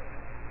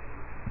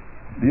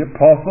 The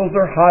apostles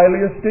are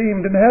highly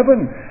esteemed in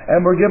heaven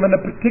and were given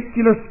a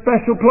particular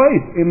special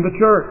place in the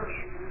church.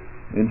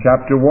 In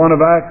chapter 1 of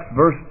Acts,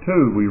 verse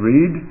 2, we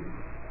read,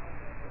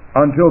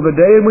 until the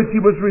day in which he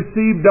was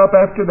received up,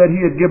 after that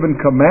he had given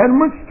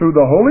commandments through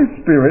the Holy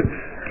Spirit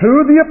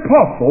to the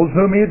apostles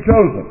whom he had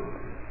chosen.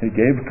 He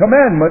gave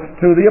commandments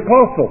to the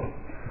apostles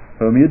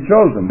whom he had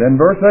chosen. Then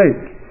verse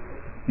 8,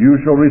 you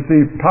shall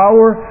receive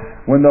power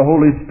when the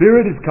Holy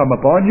Spirit is come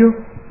upon you,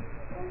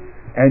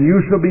 and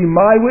you shall be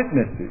my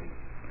witnesses,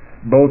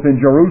 both in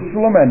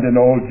Jerusalem and in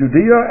all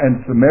Judea and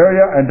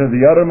Samaria and to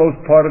the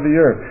uttermost part of the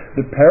earth.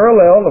 The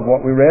parallel of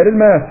what we read in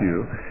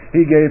Matthew,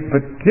 he gave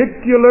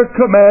particular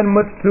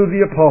commandments to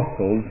the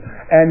apostles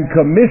and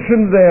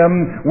commissioned them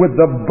with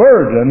the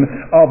burden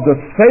of the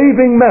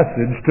saving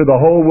message to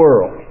the whole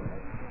world.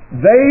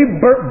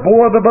 They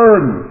bore the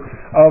burden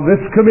of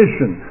this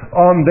commission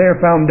on their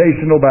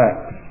foundational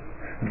backs.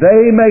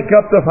 They make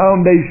up the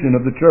foundation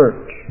of the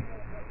church.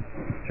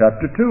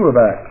 Chapter 2 of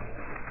Acts,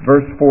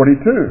 verse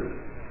 42.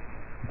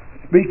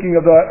 speaking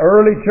of the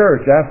early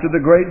church after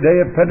the great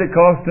day of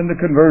Pentecost and the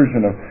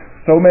conversion of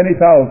so many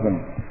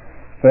thousands,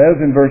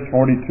 says in verse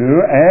 42,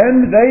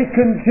 and they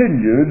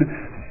continued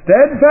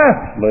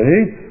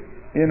steadfastly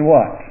in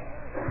what?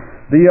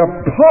 The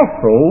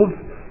apostles'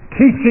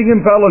 teaching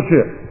and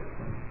fellowship,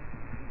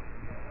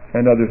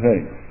 and other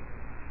things.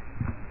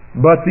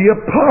 But the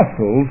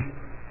apostles'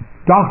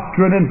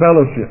 doctrine and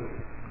fellowship.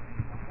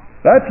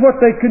 That's what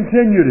they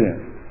continued in.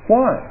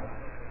 Why?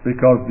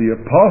 Because the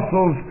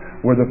apostles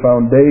were the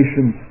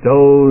foundation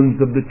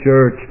stones of the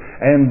church,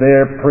 and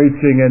their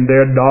preaching and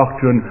their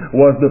doctrine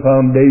was the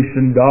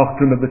foundation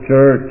doctrine of the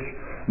church.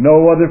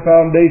 No other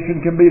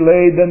foundation can be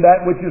laid than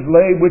that which is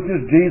laid, which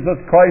is Jesus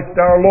Christ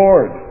our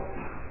Lord.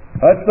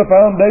 That's the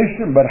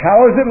foundation. But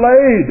how is it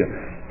laid?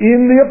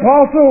 In the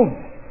apostles,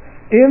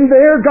 in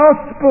their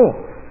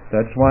gospel.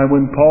 That's why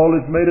when Paul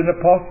is made an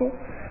apostle,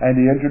 and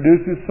he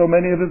introduces so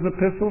many of his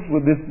epistles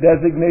with this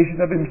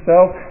designation of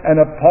himself, an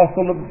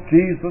apostle of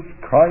Jesus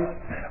Christ,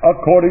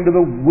 according to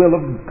the will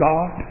of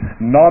God,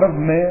 not of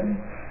men.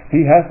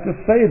 He has to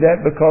say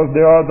that because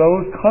there are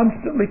those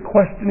constantly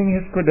questioning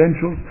his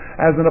credentials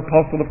as an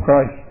apostle of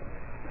Christ.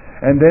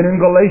 And then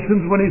in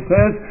Galatians when he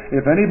says,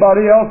 if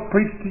anybody else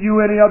preached to you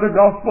any other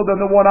gospel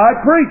than the one I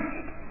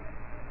preached,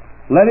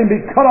 let him be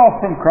cut off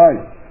from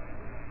Christ.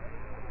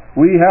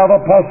 We have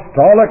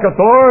apostolic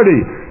authority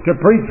to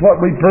preach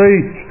what we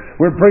preach.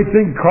 We're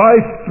preaching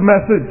Christ's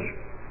message.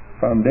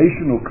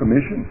 Foundational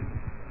commission.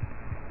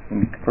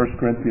 In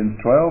 1 Corinthians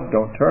 12,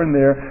 don't turn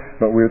there,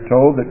 but we're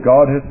told that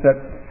God has set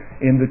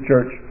in the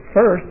church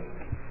first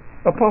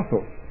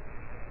apostles.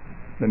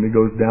 Then he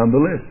goes down the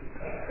list.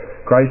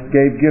 Christ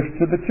gave gifts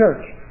to the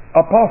church.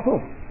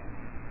 Apostles,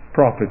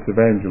 prophets,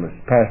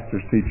 evangelists,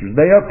 pastors, teachers.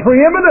 They are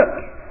preeminent.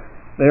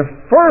 They're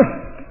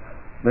first.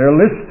 They're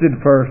listed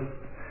first.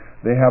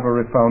 They have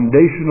a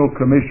foundational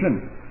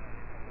commission.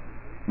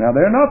 Now,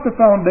 they're not the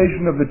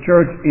foundation of the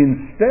church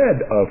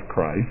instead of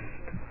Christ.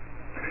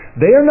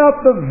 They are not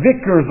the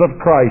vicars of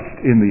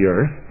Christ in the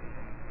earth.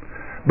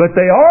 But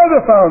they are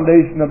the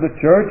foundation of the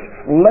church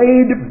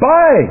laid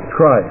by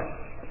Christ.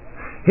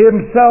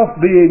 Himself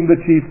being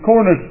the chief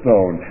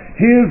cornerstone.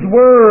 His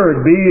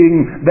word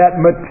being that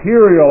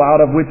material out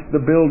of which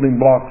the building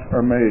blocks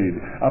are made.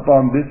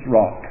 Upon this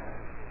rock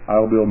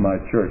I'll build my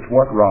church.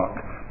 What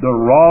rock? The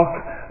rock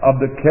of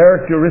the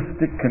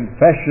characteristic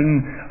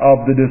confession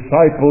of the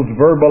disciples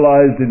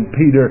verbalized in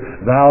Peter,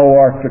 thou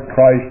art the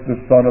Christ, the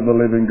Son of the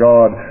living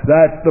God.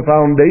 That's the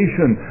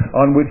foundation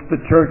on which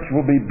the church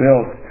will be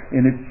built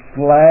in its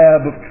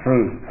slab of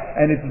truth.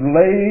 And it's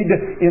laid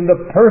in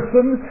the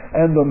person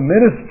and the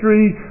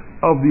ministry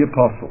of the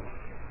apostles.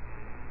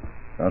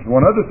 There's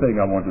one other thing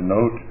I want to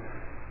note.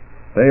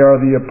 They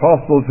are the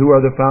apostles who are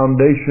the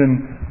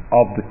foundation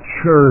of the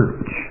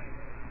church.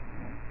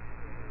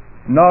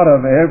 Not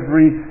of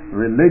every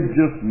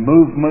religious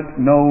movement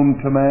known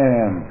to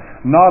man.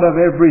 Not of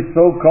every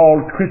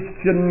so-called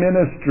Christian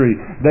ministry.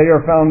 They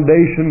are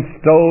foundation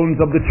stones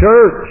of the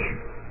church.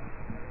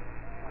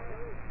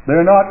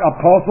 They're not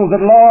apostles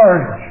at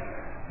large.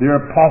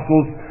 They're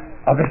apostles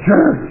of the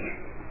church.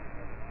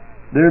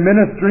 Their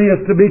ministry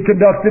is to be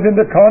conducted in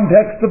the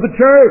context of the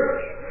church.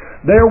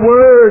 Their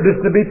word is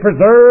to be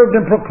preserved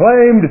and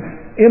proclaimed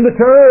in the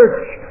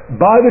church,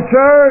 by the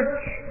church,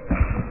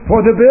 for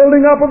the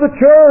building up of the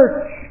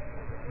church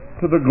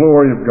to the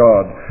glory of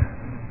God.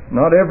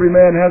 Not every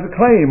man has a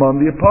claim on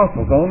the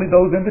apostles. Only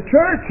those in the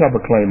church have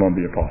a claim on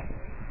the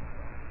apostles.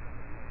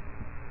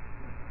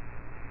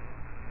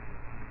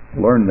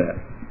 Learn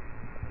that.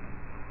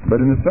 But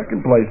in the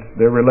second place,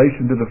 their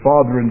relation to the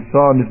Father and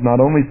Son is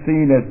not only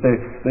seen as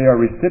they are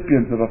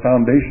recipients of a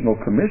foundational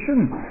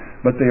commission,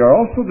 but they are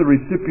also the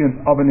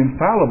recipients of an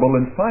infallible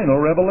and final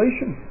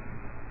revelation.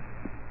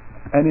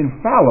 An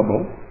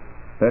infallible,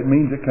 that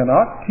means it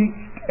cannot teach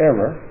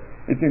error,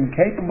 it's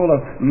incapable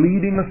of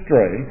leading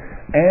astray,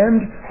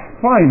 and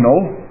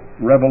final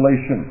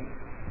revelation.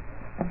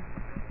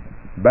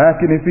 Back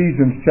in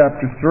Ephesians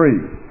chapter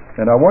 3,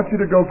 and I want you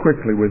to go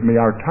quickly with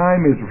me, our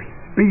time is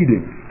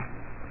speeding.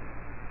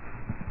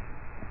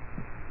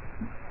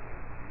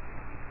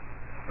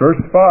 Verse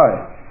 5,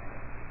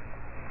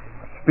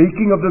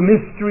 speaking of the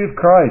mystery of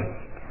Christ,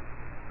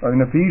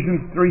 in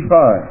Ephesians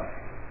 3:5,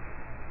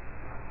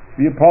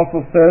 the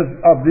apostle says,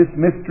 of this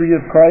mystery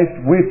of Christ,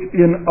 which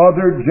in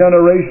other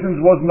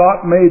generations was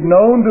not made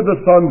known to the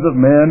sons of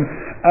men,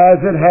 as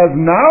it has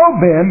now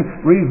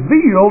been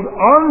revealed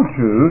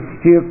unto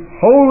his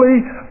holy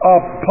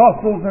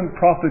apostles and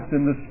prophets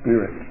in the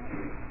Spirit.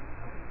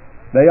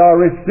 They are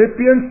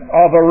recipients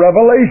of a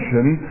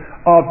revelation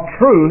of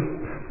truth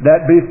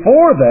that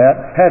before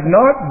that had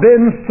not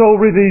been so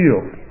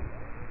revealed.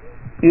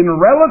 In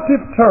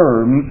relative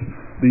terms,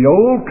 the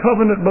old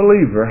covenant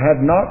believer had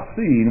not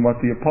seen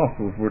what the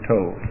apostles were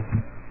told.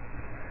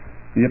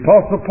 The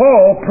apostle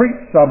Paul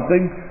preached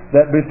something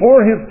that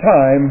before his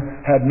time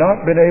had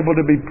not been able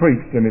to be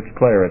preached in its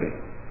clarity.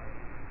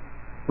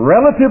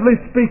 Relatively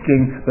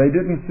speaking, they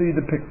didn't see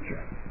the picture,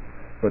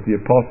 but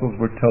the apostles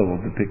were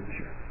told the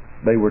picture.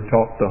 They were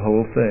taught the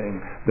whole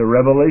thing. The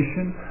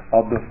revelation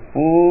of the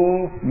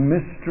full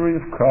mystery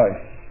of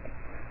Christ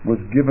was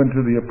given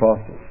to the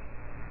apostles.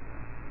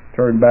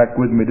 Turn back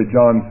with me to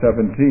John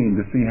 17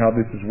 to see how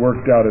this is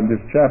worked out in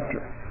this chapter.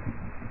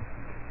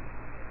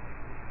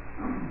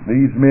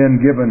 These men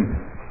given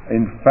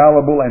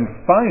infallible and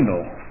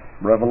final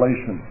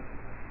revelation.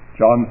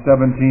 John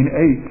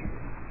 17:8.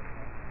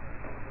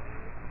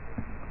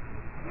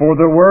 For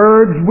the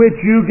words which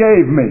you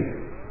gave me,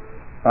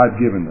 I've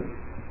given them.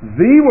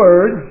 The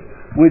words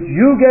which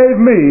you gave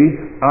me,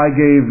 I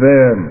gave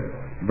them.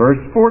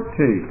 Verse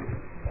 14.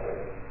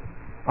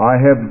 I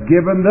have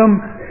given them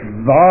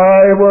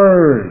thy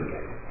word.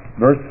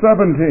 Verse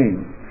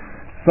 17.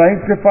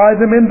 Sanctify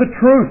them in the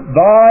truth.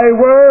 Thy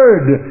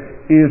word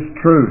is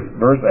truth.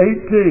 Verse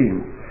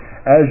 18.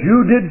 As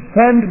you did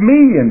send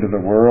me into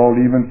the world,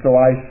 even so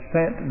I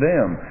sent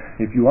them.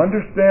 If you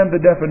understand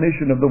the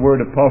definition of the word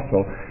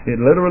apostle, it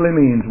literally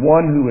means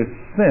one who is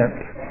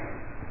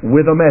sent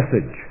with a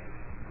message.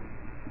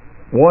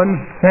 One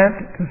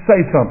sent to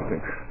say something.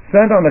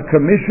 Sent on a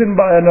commission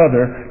by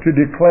another to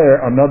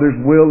declare another's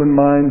will and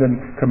mind and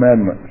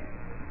commandments.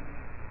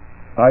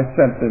 I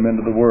sent them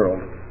into the world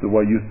the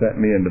way you sent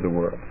me into the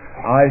world.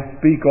 I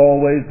speak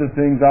always the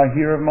things I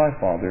hear of my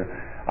Father.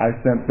 I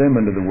sent them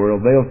into the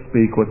world. They'll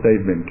speak what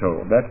they've been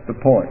told. That's the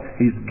point.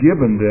 He's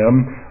given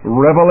them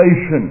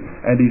revelation,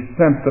 and He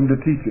sent them to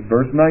teach it.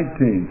 Verse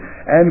 19.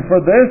 And for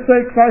their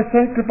sakes I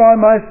sanctify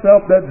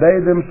myself, that they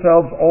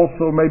themselves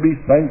also may be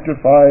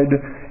sanctified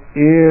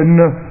in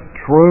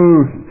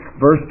truth.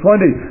 Verse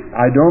 20.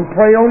 I don't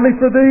pray only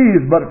for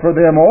these, but for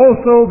them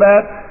also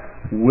that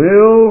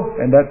will,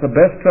 and that's the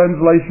best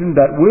translation,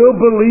 that will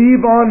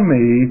believe on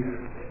me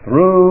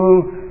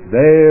through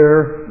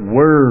their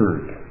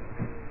word.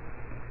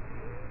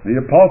 The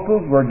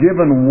apostles were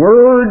given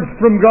words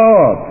from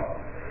God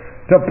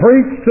to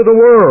preach to the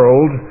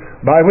world,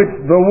 by which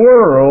the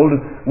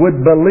world would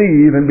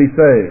believe and be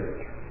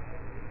saved.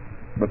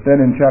 But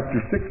then in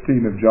chapter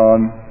 16 of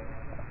John,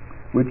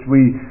 which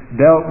we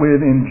dealt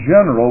with in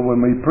general when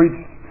we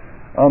preached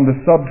on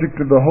the subject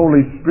of the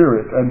Holy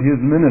Spirit and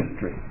His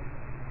ministry,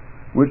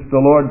 which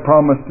the Lord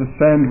promised to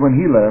send when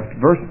He left,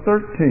 verse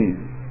 13.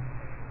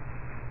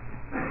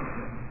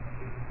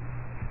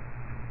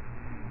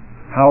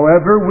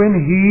 However, when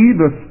He,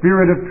 the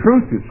Spirit of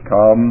truth, is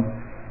come,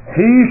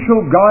 He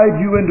shall guide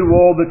you into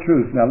all the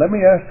truth. Now let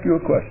me ask you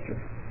a question.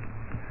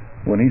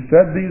 When He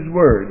said these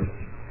words,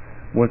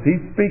 was He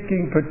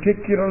speaking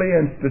particularly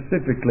and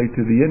specifically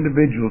to the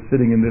individual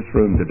sitting in this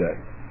room today?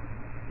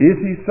 Is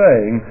He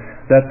saying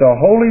that the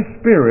Holy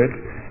Spirit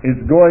is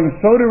going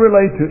so to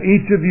relate to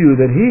each of you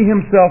that He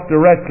Himself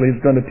directly is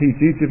going to teach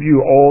each of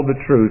you all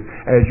the truth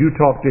as you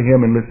talk to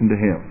Him and listen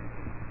to Him?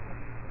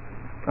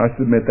 I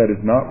submit that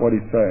is not what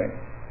He's saying.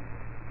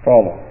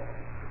 Follow.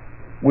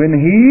 When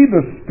He,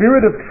 the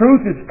Spirit of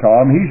truth, is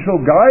come, He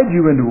shall guide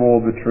you into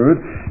all the truth.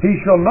 He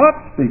shall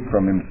not speak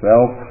from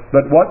Himself,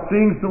 but what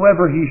things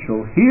soever He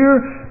shall hear,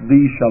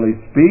 these shall He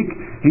speak.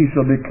 He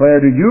shall declare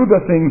to you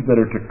the things that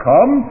are to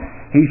come.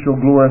 He shall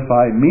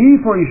glorify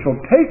me, for He shall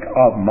take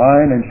of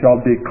mine and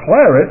shall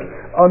declare it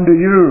unto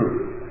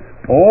you.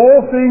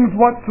 All things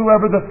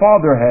whatsoever the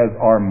Father has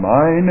are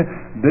mine.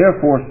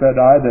 Therefore said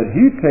I that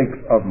He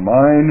takes of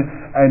mine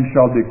and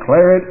shall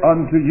declare it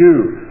unto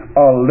you.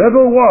 A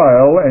little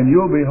while, and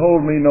you'll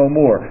behold me no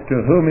more. To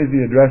whom is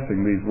He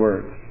addressing these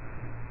words?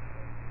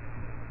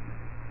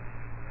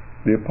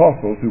 The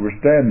apostles who were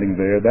standing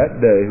there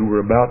that day, who were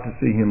about to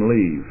see Him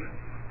leave.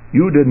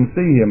 You didn't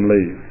see Him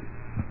leave.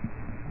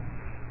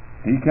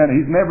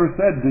 He's never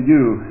said to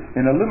you,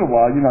 in a little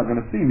while you're not going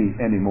to see me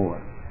anymore,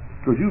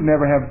 because you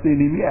never have seen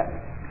Him yet.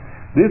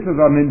 This is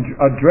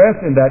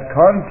addressed in that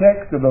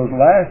context of those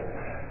last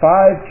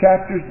 5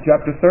 chapters,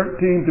 chapter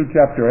 13 through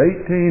chapter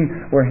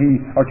 18,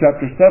 or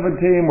chapter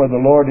 17, where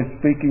the Lord is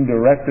speaking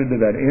directly to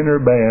that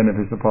inner band of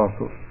His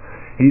apostles.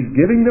 He's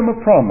giving them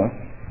a promise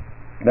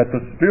that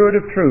the Spirit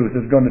of truth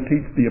is going to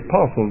teach the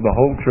apostles the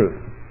whole truth.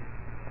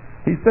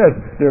 He says,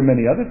 there are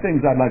many other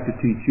things I'd like to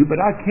teach you, but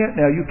I can't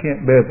now, you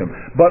can't bear them.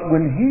 But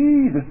when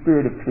He, the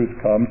Spirit of truth,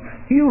 comes,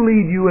 He'll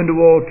lead you into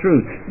all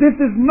truth. This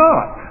is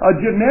not a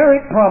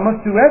generic promise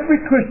to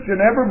every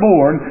Christian ever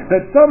born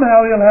that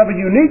somehow he'll have a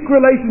unique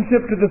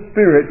relationship to the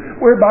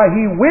Spirit whereby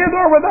he, with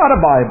or without a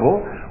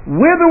Bible,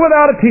 with or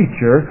without a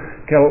teacher,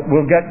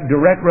 will get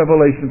direct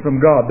revelation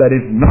from God. That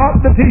is not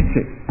the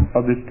teaching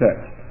of this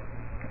text.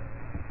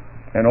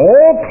 And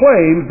all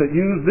claims that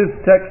use this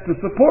text to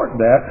support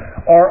that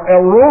are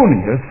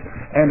erroneous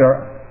and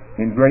are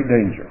in great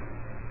danger.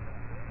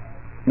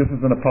 This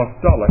is an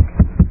apostolic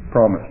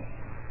promise.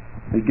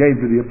 He gave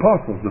to the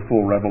apostles the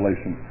full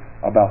revelation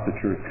about the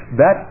truth.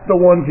 That's the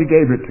ones He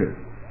gave it to.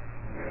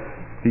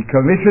 He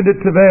commissioned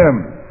it to them.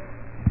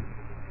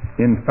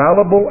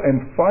 Infallible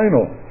and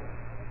final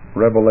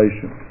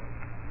revelation.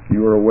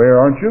 You are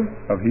aware, aren't you,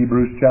 of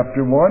Hebrews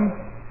chapter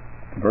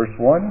 1, verse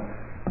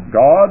 1?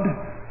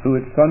 God, who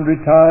at sundry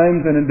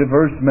times and in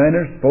diverse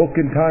manners spoke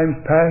in times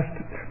past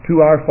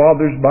to our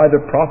fathers by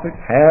the prophets,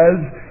 has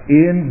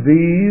in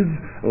these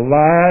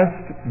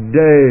last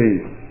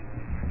days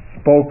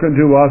spoken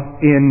to us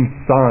in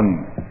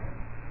Son,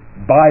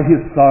 by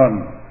His Son.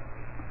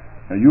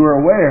 Now you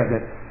are aware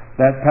that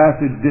that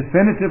passage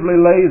definitively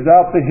lays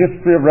out the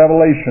history of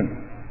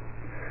Revelation.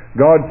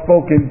 God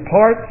spoke in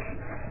parts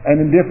and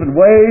in different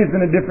ways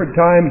and in different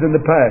times in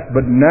the past,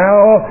 but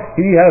now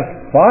He has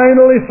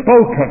finally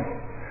spoken.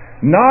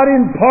 Not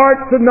in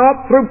parts and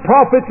not through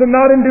prophets and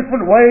not in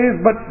different ways,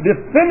 but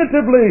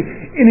definitively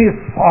in His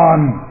Son.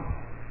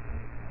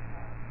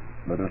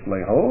 Let us lay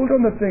hold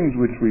on the things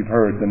which we've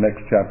heard. The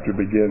next chapter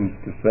begins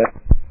to say,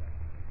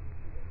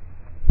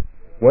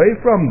 away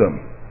from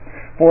them.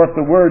 For if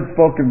the word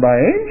spoken by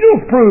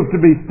angels proved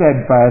to be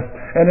steadfast,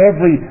 and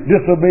every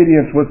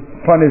disobedience was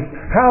punished,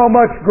 how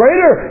much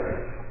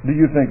greater do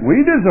you think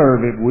we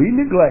deserve if we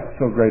neglect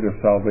so great a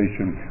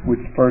salvation, which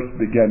first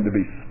began to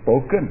be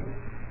spoken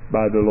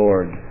by the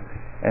Lord,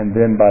 and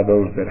then by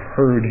those that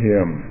heard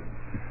Him,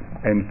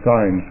 and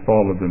signs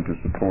followed them to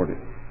support it?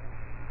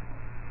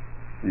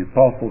 The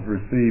apostles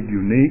received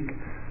unique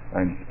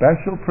and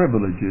special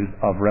privileges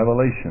of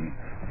revelation,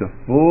 the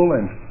full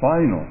and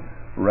final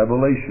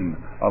revelation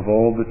of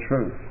all the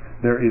truth.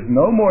 There is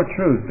no more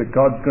truth that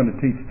God's going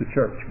to teach the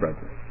church,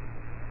 brethren.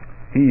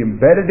 He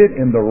embedded it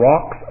in the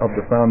rocks of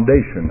the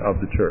foundation of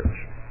the church.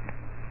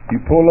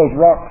 You pull those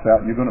rocks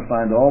out, you're going to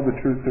find all the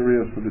truth there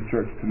is for the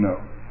church to know.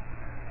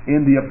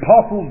 In the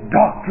apostles'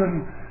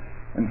 doctrine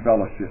and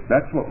fellowship.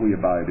 That's what we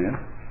abide in.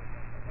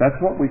 That's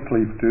what we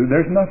cleave to.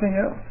 There's nothing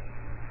else.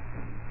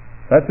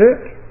 That's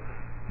it.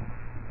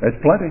 There's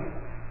plenty.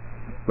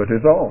 But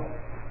it's all.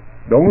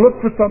 Don't look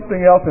for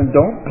something else, and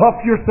don't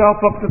puff yourself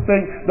up to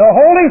think, the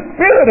Holy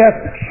Spirit has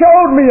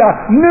showed me a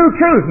new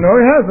truth. No,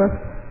 He hasn't.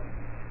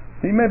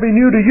 He may be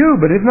new to you,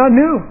 but it's not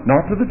new.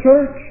 Not to the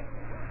church.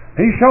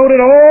 He showed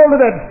it all to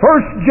that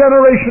first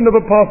generation of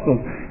apostles.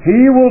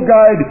 He will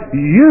guide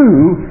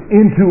you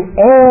into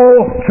all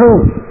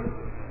truth.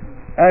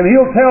 And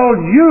He'll tell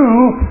you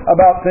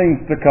about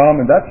things to come,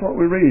 and that's what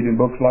we read in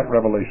books like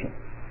Revelation.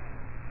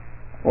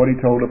 What He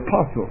told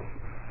apostles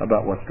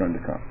about what's going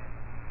to come.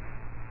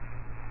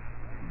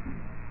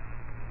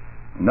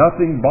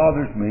 Nothing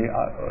bothers me.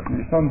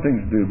 Some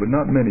things do, but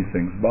not many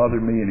things bother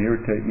me and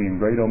irritate me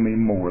and grate on me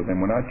more than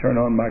when I turn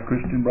on my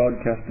Christian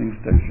broadcasting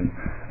station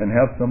and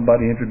have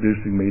somebody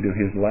introducing me to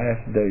his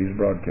last day's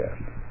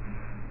broadcast.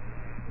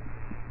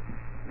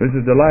 This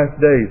is the last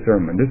day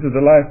sermon. This is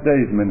the last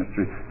day's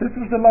ministry. This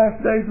was the last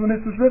days when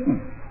this was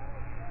written.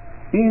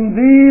 In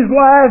these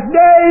last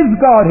days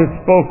God has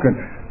spoken.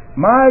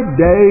 My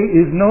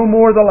day is no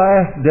more the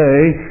last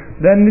day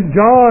than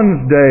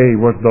John's day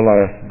was the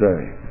last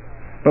day.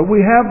 But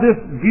we have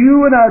this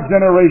view in our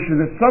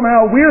generation that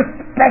somehow we're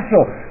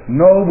special.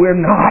 No, we're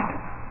not.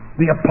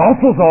 The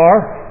apostles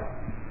are.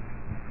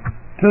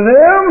 To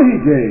them He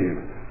gave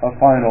a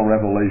final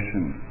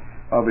revelation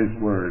of His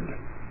Word.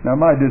 Now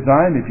my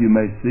design, if you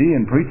may see,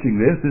 in preaching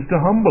this is to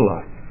humble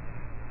us.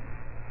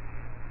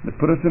 To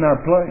put us in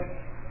our place.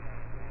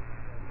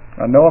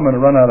 I know I'm going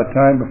to run out of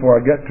time before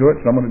I get to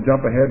it, so I'm going to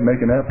jump ahead and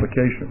make an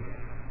application.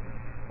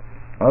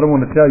 I don't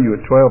want to tell you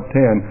at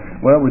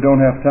 12:10, well, we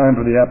don't have time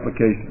for the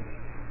applications.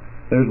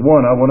 There's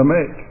one I want to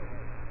make.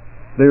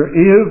 There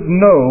is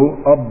no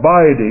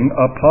abiding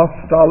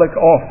apostolic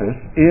office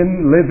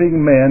in living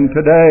men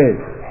today.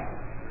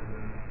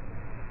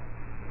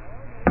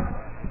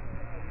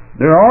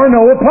 There are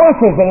no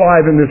apostles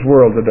alive in this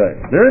world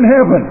today. They're in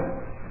heaven.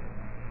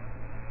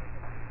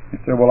 You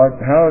say, well,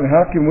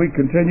 how can we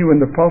continue in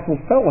the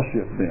apostles'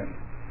 fellowship then?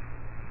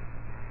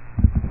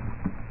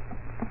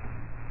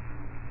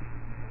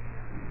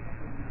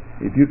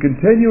 If you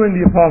continue in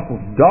the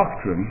apostles'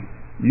 doctrine,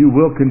 you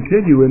will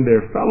continue in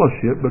their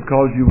fellowship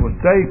because you will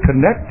stay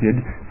connected,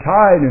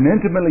 tied, and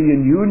intimately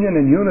in union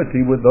and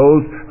unity with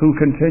those who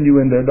continue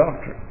in their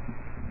doctrine.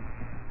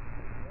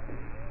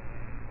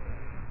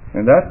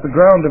 And that's the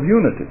ground of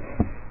unity.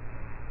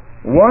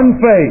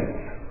 One faith,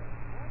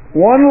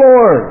 one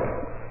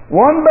Lord,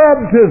 one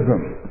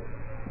baptism.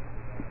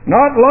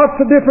 Not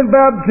lots of different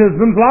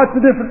baptisms, lots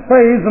of different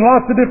faiths, and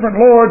lots of different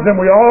Lords, and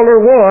we all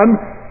are one,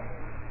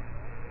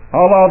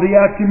 a la the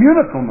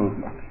ecumenical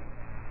movement.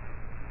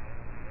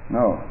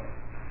 No.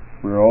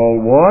 We're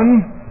all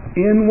one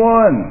in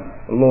one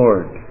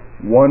Lord,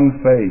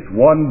 one faith,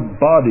 one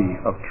body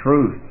of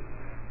truth,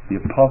 the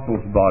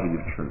apostles' body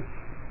of truth.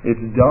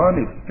 It's done,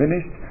 it's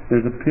finished.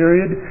 There's a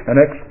period, an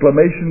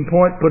exclamation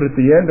point put at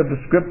the end of the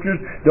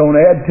Scriptures. Don't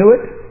add to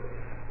it,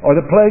 or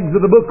the plagues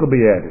of the book will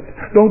be added.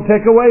 Don't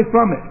take away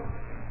from it,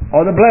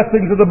 or the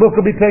blessings of the book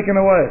will be taken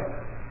away.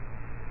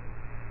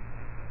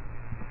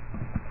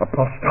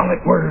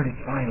 Apostolic word is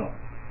final.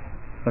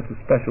 That's a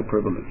special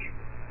privilege.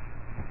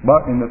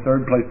 But in the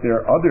third place,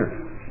 there are other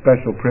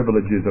special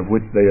privileges of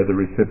which they are the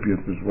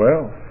recipients as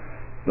well.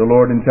 The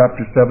Lord in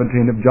chapter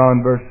 17 of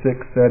John verse 6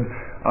 said,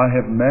 I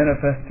have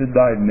manifested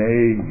thy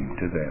name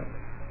to them.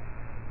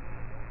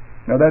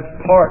 Now that's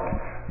part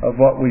of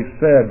what we've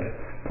said.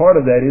 Part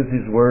of that is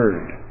His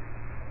Word.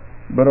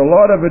 But a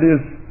lot of it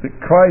is that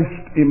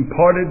Christ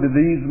imparted to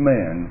these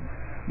men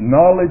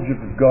knowledge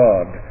of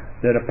God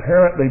that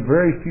apparently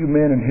very few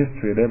men in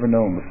history had ever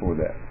known before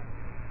that.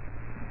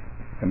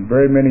 And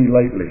very many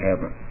lately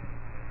haven't.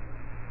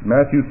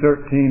 Matthew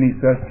 13, he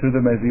says to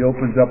them as he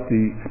opens up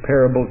the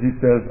parables, he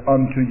says,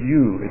 "Unto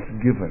you it's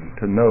given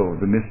to know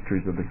the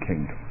mysteries of the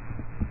kingdom."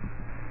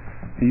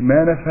 He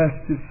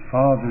manifests his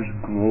Father's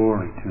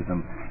glory to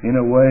them in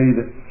a way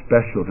that's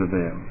special to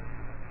them.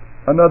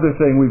 Another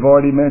thing we've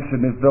already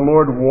mentioned is the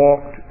Lord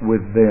walked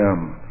with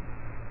them.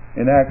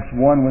 In Acts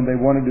 1, when they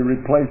wanted to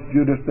replace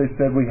Judas, they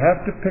said, "We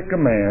have to pick a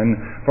man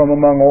from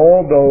among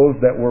all those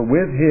that were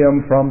with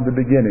him from the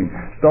beginning,"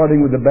 starting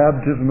with the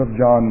baptism of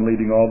John,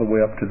 leading all the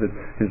way up to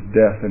his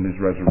death and his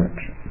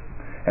resurrection.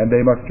 And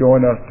they must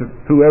join us to,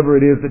 whoever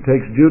it is that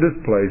takes Judas'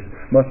 place,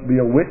 must be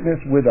a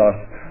witness with us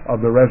of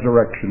the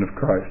resurrection of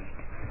Christ.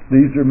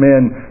 These are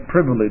men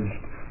privileged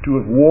to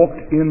have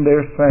walked in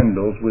their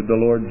sandals with the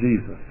Lord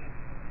Jesus.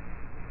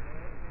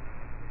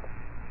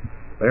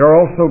 They are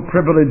also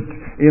privileged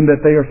in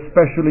that they are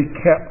specially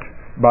kept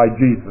by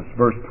Jesus,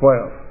 verse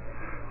 12.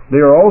 They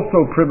are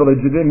also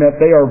privileged in that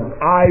they are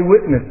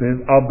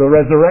eyewitnesses of the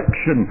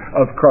resurrection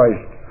of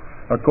Christ.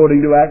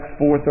 According to Acts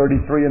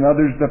 4:33 and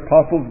others, the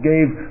apostles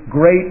gave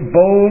great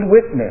bold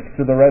witness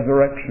to the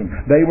resurrection.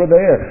 They were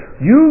there.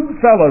 "You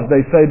fellows,"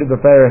 they say to the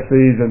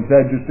Pharisees and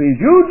Sadducees,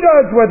 "you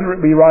judge whether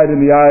it be right in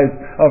the eyes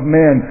of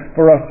men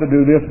for us to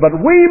do this, but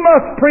we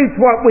must preach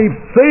what we've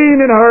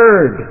seen and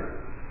heard."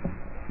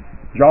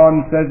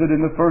 John says it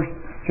in the first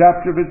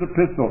chapter of his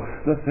epistle,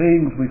 "The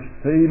things we've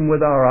seen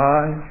with our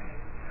eyes,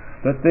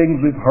 the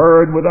things we've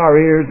heard with our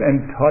ears,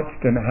 and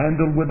touched and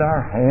handled with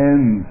our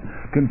hands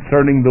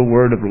concerning the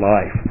word of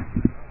life."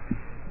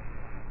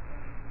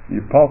 The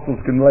apostles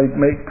can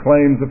make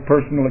claims of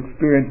personal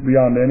experience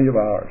beyond any of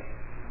ours.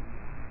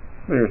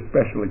 They are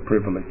especially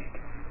privileged.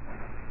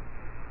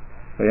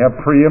 They have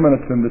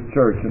preeminence in the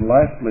church, and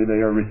lastly,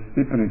 they are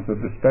recipients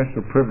of the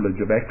special privilege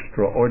of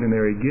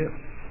extraordinary gifts.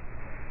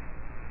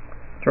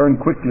 Turn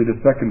quickly to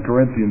 2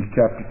 Corinthians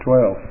chapter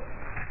 12.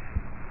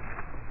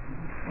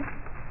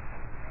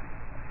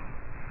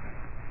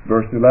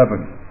 Verse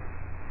 11.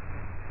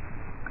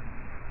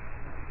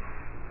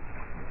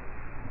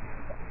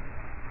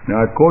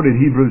 Now I've quoted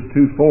Hebrews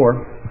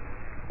 2:4,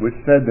 which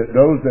said that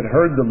those that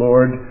heard the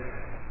Lord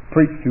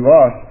preach to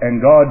us, and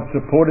God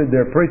supported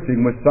their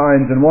preaching with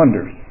signs and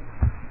wonders.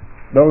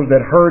 Those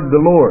that heard the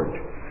Lord,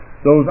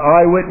 those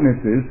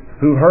eyewitnesses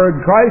who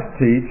heard Christ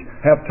teach,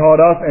 have taught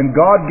us, and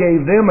God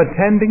gave them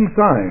attending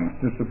signs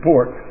to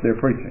support their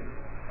preaching.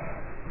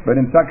 But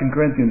in 2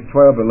 Corinthians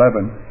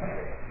 12:11,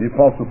 the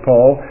Apostle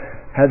Paul,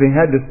 having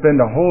had to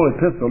spend a whole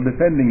epistle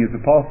defending his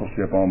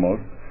apostleship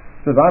almost,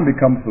 says, "I'm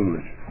become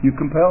foolish. You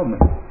compelled me.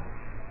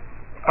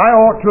 I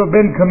ought to have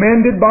been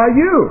commended by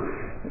you."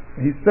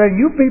 He's saying,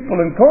 you people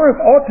in Corinth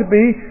ought to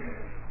be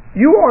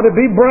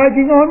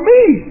bragging on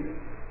me.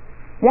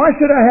 Why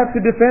should I have to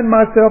defend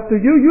myself to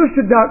you?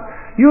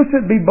 You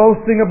should be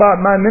boasting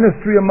about my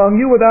ministry among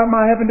you without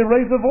my having to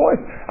raise a voice.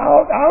 I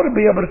ought to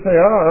be able to say,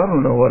 "Oh, I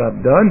don't know what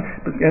I've done,"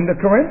 and the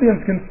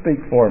Corinthians can speak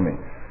for me.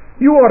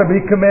 You ought to be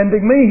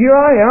commending me. Here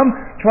I am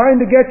trying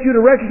to get you to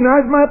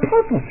recognize my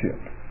apostleship.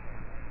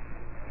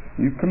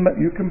 You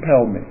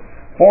compelled me.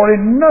 "For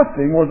in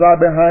nothing was I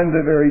behind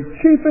the very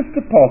chiefest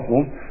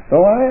apostles,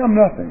 though I am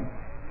nothing.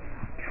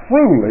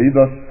 Truly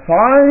the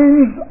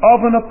signs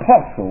of an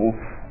apostle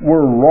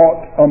were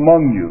wrought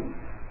among you,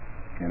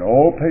 in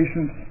all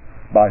patience,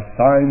 by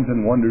signs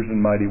and wonders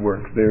and mighty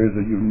works." There is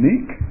a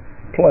unique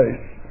place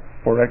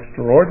for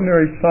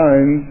extraordinary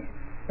signs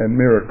and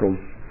miracles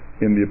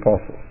in the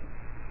apostles.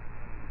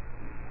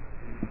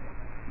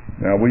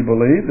 Now we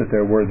believe that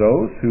there were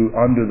those who,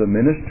 under the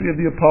ministry of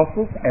the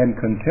apostles and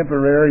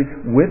contemporary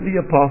with the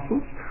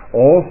apostles,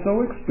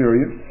 also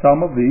experienced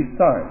some of these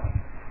signs,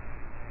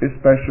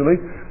 especially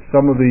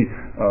some of the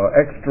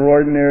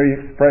extraordinary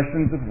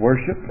expressions of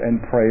worship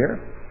and prayer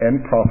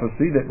and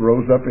prophecy that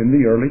rose up in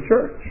the early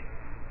church.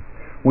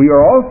 We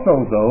are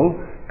also, though,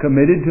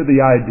 committed to the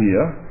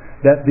idea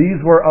that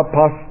these were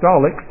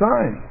apostolic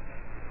signs,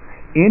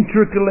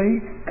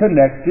 intricately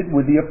connected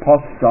with the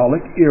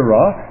apostolic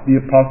era, the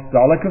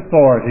apostolic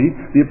authority,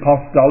 the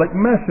apostolic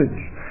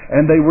message.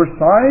 And they were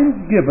signs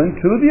given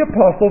to the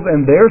apostles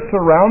and their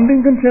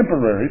surrounding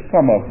contemporaries,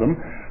 some of them,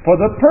 for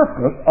the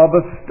purpose of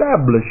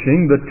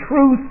establishing the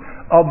truth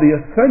of the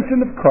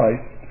ascension of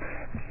Christ,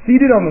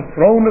 seated on the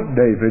throne of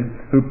David,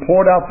 who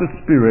poured out the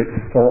Spirit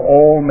for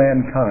all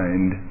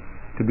mankind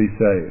to be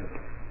saved.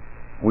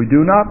 We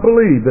do not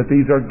believe that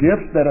these are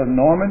gifts that are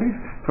normative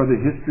for the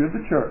history of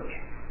the church.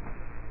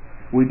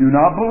 We do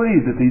not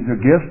believe that these are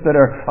gifts that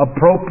are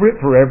appropriate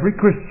for every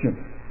Christian.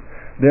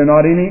 They're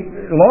not any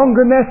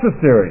longer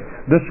necessary.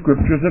 The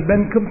Scriptures have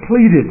been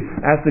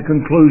completed at the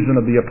conclusion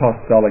of the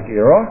apostolic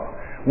era.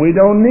 We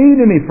don't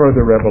need any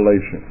further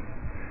revelation.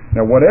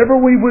 Now, whatever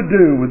we would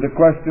do with the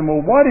question,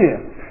 well, what if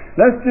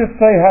Let's just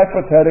say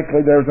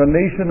hypothetically there's a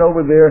nation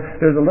over there,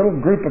 there's a little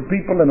group of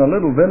people in a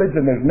little village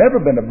and there's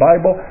never been a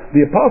Bible.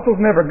 The apostles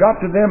never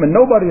got to them and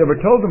nobody ever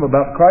told them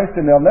about Christ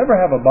and they'll never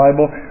have a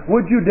Bible.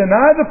 Would you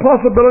deny the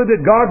possibility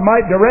that God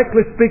might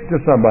directly speak to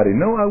somebody?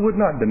 No, I would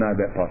not deny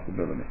that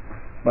possibility.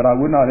 But I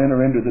would not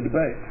enter into the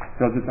debate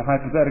because it's a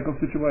hypothetical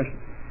situation.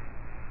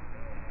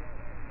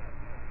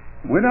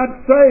 We're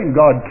not saying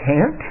God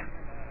can't.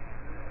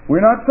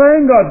 We're not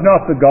saying God's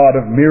not the God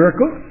of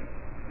miracles.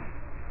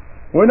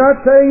 We're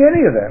not saying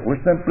any of that.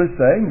 We're simply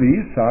saying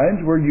these signs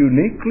were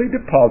uniquely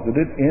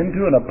deposited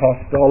into an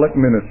apostolic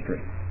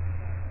ministry.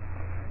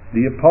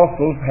 The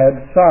apostles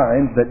had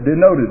signs that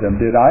denoted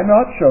them. Did I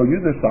not show you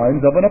the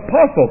signs of an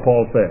apostle,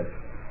 Paul says.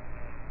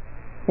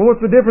 Well,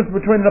 what's the difference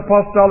between an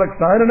apostolic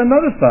sign and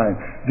another sign?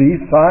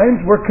 These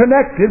signs were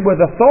connected with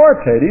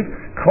authoritative,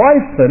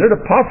 Christ-centered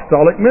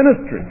apostolic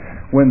ministry.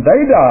 When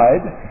they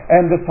died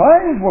and the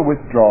signs were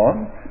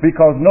withdrawn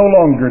because no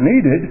longer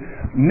needed,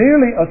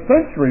 nearly a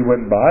century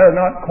went by, or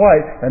not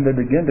quite, and they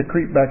began to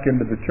creep back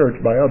into the church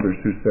by others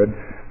who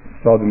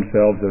saw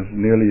themselves as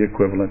nearly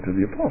equivalent to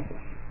the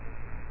apostles.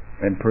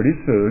 And pretty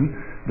soon,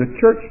 the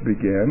church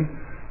began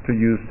to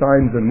use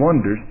signs and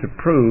wonders to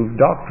prove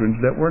doctrines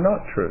that were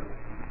not true.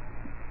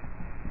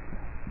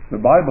 The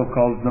Bible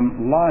calls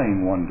them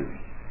lying wonders.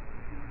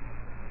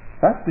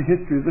 That's the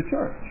history of the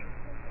church.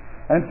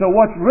 And so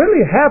what's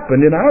really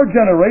happened in our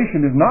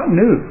generation is not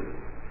new.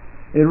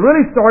 It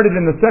really started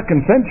in the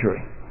 2nd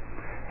century.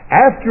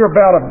 After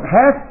about a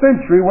half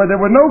century where there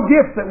were no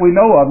gifts that we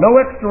know of,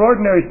 no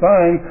extraordinary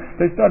signs,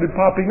 they started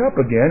popping up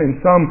again in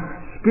some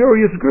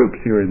spurious groups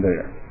here and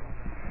there.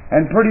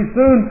 And pretty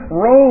soon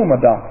Rome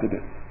adopted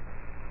it.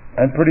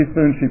 And pretty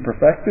soon she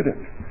perfected it.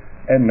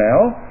 And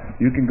now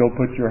you can go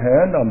put your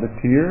hand on the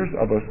tears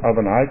of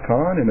an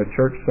icon in a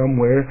church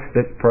somewhere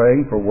that's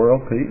praying for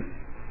world peace.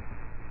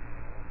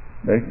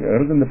 It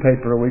was in the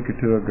paper a week or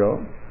two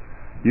ago.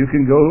 You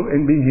can go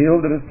and be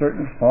healed at a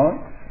certain font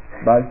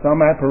by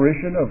some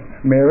apparition of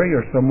Mary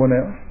or someone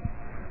else.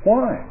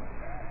 Why?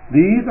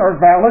 These are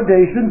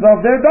validations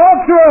of their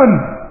doctrine.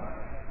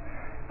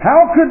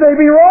 How could they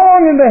be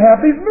wrong and they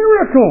have these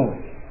miracles?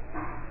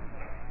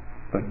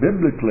 But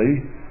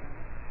biblically,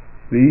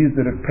 these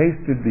that have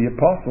pasted the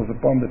apostles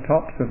upon the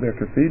tops of their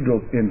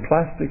cathedrals in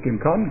plastic and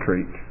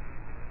concrete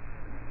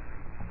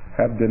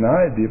have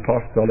denied the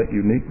apostolic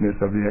uniqueness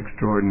of the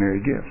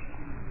extraordinary gifts.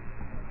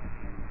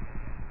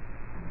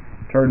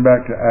 Turn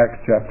back to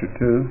Acts chapter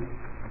 2.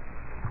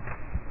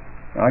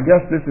 I guess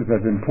this is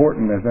as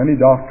important as any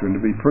doctrine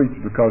to be preached,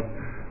 because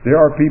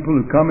there are people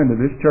who come into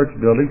this church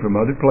building from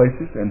other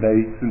places and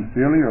they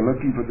sincerely are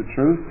looking for the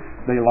truth.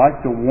 They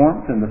like the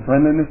warmth and the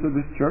friendliness of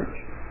this church.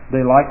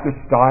 They like the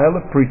style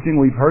of preaching.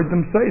 We've heard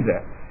them say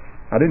that.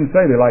 I didn't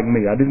say they like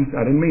me. I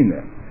didn't mean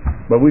that.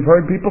 But we've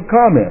heard people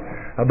comment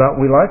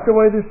about, we like the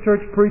way this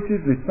church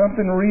preaches. There's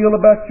something real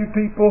about you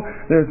people.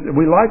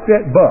 We like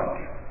that, but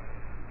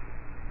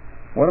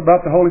what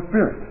about the Holy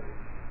Spirit?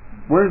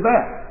 Where's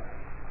that?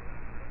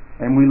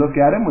 And we look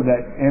at him with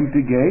that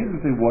empty gaze and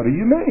say, what do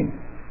you mean?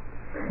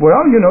 Well,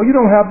 you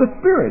don't have the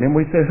Spirit. And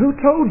we say, who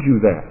told you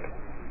that?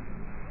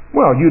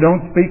 Well, you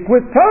don't speak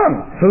with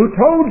tongues. Who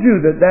told you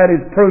that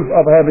is proof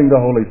of having the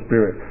Holy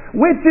Spirit?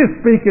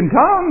 Witches speak in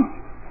tongues.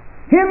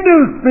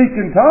 Hindus speak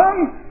in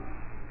tongues.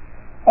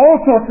 All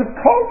sorts of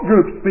cult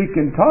groups speak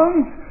in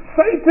tongues.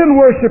 Satan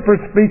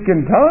worshippers speak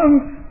in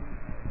tongues.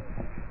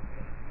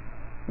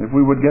 If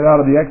we would get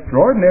out of the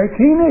extraordinary,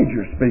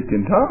 teenagers speak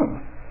in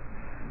tongues.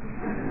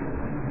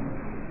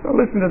 So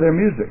listen to their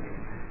music.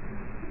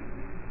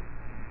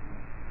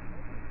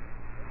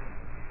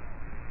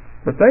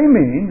 But they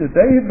mean that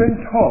they have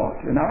been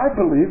taught, and I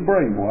believe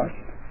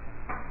brainwashed,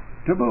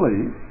 to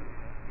believe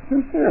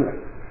sincerely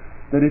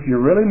that if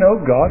you really know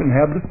God and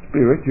have the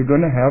Spirit, you're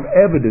going to have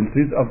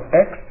evidences of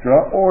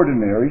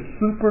extraordinary,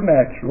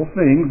 supernatural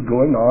things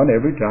going on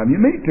every time you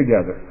meet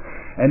together.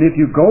 And if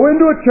you go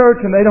into a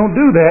church and they don't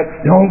do that,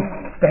 don't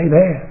stay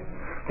there.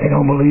 They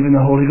don't believe in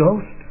the Holy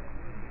Ghost.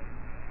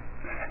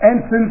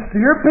 And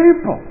sincere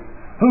people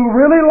who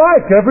really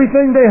like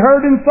everything they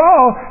heard and saw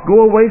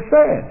go away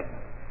sad,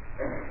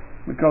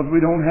 because we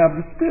don't have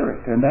the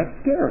Spirit, and that's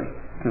scary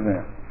to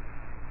them.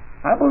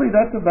 I believe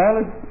that's a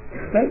valid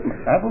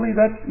statement. I believe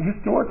that's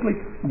historically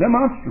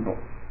demonstrable.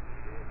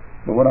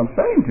 But what I'm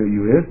saying to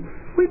you is,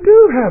 we do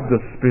have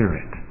the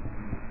Spirit.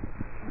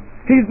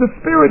 He's the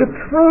Spirit of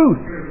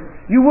truth.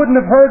 You wouldn't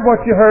have heard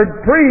what you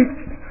heard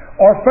preached,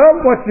 or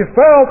felt what you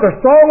felt, or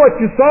saw what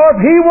you saw if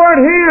He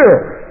weren't here.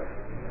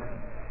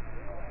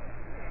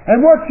 And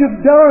what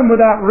you've done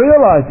without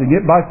realizing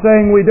it by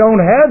saying we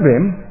don't have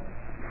Him,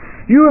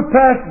 you have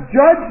passed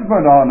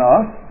judgment on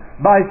us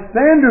by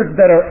standards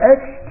that are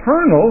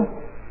external,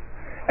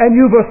 and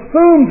you've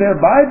assumed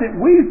thereby that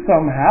we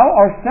somehow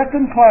are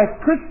second-class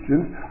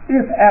Christians,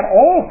 if at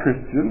all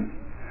Christians,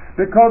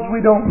 because we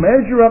don't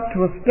measure up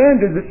to a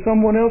standard that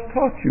someone else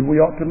taught you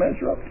we ought to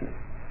measure up to.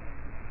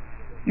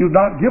 You've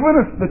not given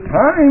us the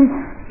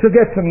time to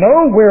get to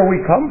know where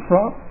we come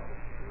from.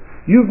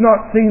 You've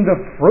not seen the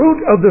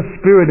fruit of the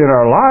Spirit in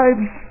our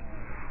lives.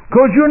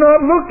 Because you're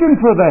not looking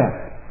for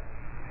that.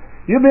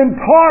 You've been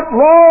taught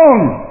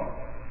wrong.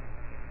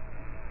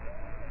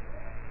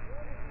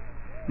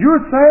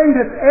 You're saying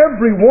that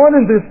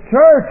everyone in this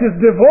church is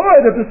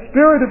devoid of the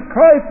Spirit of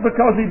Christ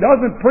because he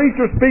doesn't preach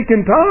or speak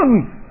in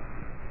tongues.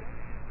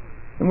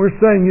 And we're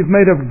saying you've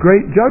made a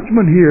great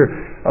judgment here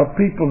of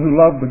people who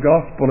love the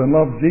gospel and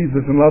love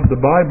Jesus and love the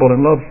Bible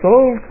and love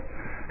souls.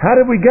 How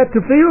did we get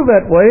to feel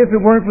that way if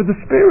it weren't for the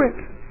Spirit?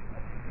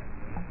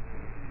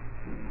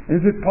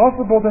 Is it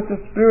possible that the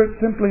Spirit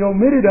simply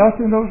omitted us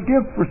in those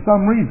gifts for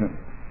some reason?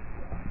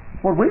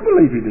 Well, we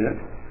believe he did.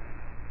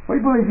 We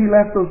believe he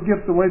left those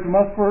gifts away from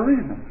us for a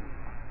reason.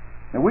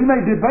 Now, we may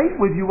debate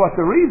with you what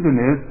the reason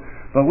is,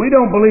 but we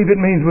don't believe it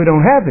means we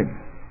don't have him.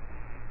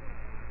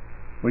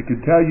 We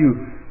could tell you,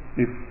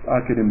 if I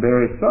could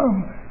embarrass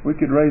some, we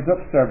could raise up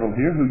several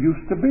here who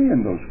used to be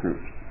in those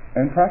groups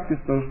and practice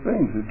those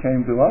things who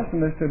came to us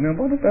and they said, now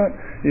what about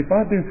if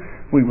I do?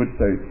 We would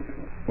say,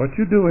 what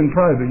you do in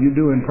private, you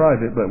do in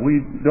private, but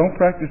we don't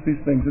practice these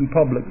things in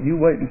public. You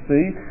wait and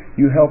see.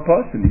 You help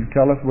us and you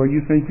tell us where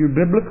you think you're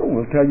biblical.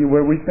 We'll tell you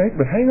where we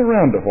think, but hang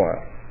around a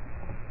while.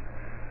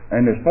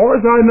 And as far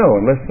as I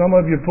know, unless some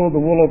of you pull the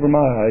wool over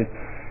my eyes,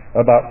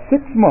 about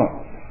 6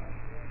 months,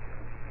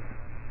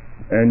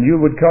 and you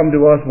would come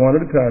to us one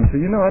at a time and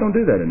say, I don't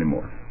do that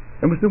anymore.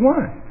 And we said,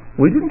 why?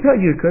 We didn't tell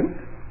you you couldn't.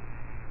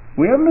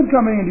 We haven't been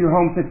coming into your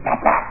home and said, stop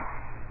that.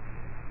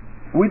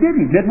 We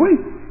didn't, did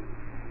we?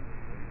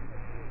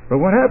 But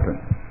what happened?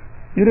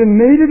 You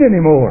didn't need it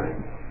anymore.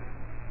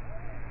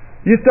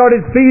 You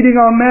started feeding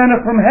on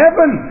manna from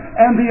heaven,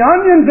 and the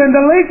onions and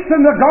the leeks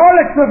and the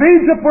garlics of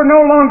Egypt were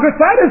no longer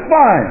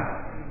satisfying.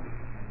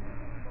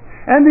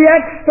 And the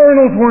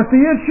externals weren't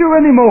the issue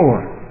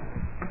anymore.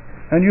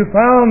 And you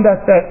found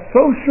that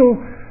social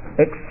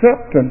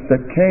acceptance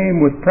that came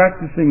with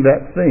practicing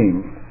that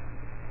thing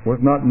was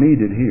not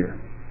needed here,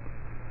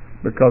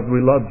 because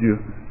we loved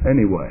you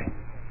anyway.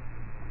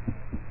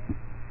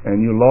 And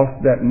you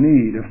lost that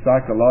need of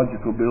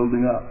psychological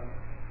building up.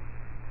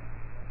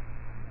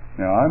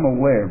 Now, I'm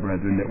aware,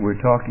 brethren, that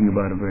we're talking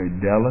about a very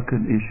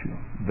delicate issue,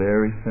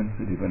 very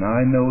sensitive. And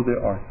I know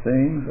there are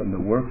things and the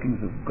workings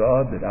of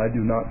God that I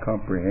do not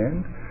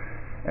comprehend.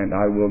 And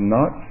I will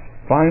not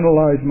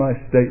finalize my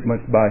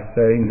statements by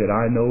saying that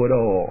I know it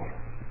all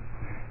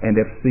and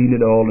have seen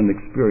it all and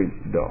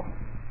experienced it all.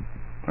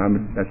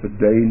 That's a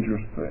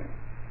dangerous thing.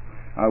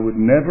 I would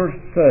never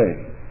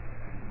say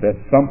that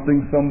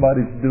something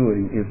somebody's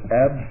doing is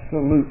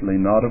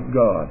absolutely not of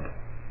God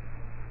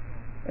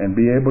and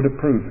be able to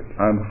prove it.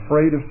 I'm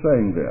afraid of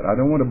saying that. I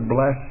don't want to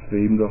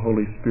blaspheme the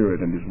Holy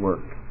Spirit and His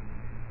work.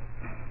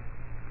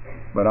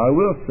 But I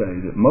will say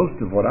that most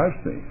of what I've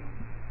seen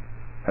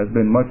has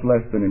been much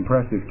less than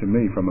impressive to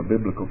me from a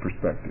biblical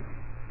perspective.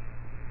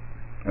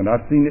 And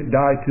I've seen it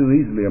die too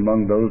easily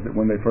among those that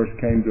when they first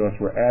came to us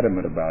were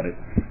adamant about it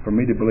for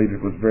me to believe it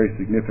was very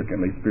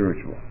significantly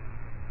spiritual.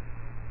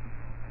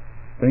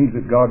 Things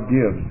that God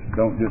gives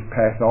don't just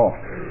pass off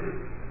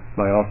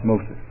by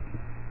osmosis.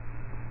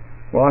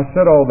 Well, I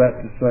said all that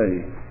to say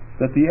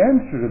that the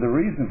answer to the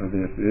reason for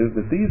this is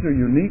that these are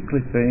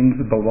uniquely things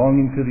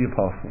belonging to the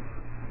apostles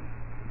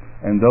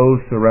and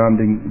those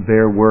surrounding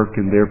their work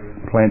and their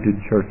planted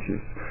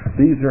churches.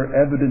 These are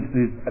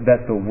evidences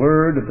that the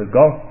word of the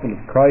gospel of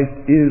Christ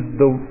is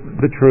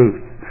the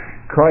truth.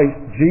 Christ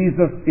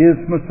Jesus is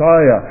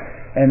Messiah.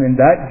 And in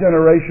that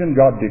generation,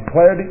 God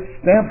declared it,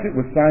 stamped it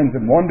with signs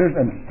and wonders,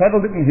 and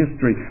settled it in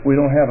history. We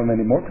don't have them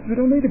anymore because we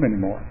don't need them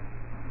anymore.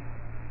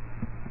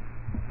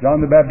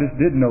 John the Baptist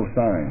did no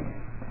signs.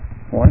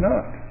 Why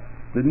not?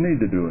 Didn't need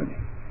to do any.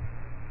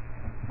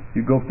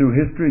 You go through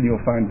history and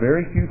you'll find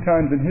very few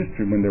times in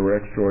history when there were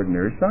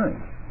extraordinary signs.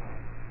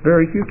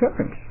 Very few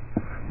times.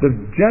 The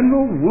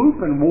general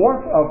whoop and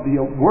warp of the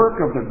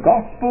work of the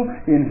gospel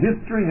in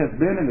history has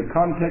been in the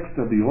context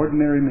of the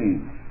ordinary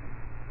means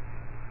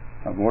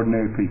of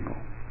ordinary people.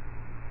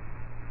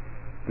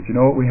 But you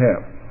know what we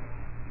have?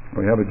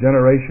 We have a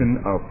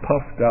generation of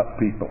puffed up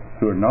people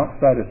who are not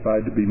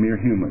satisfied to be mere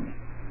humans.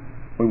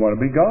 We want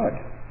to be God.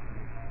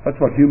 That's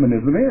what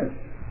humanism is.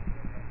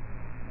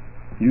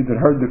 You that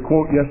heard the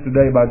quote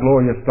yesterday by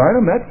Gloria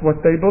Steinem, that's what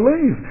they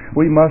believe.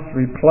 We must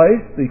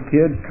replace the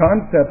kids'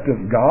 concept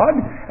of God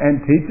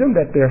and teach them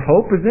that their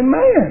hope is in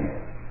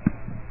man.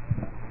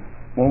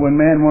 Well, when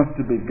man wants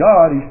to be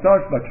God, he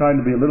starts by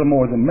trying to be a little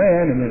more than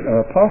man, and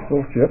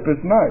apostleship is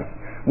nice.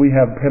 We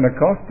have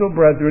Pentecostal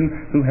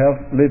brethren who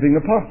have living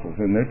apostles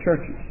in their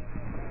churches.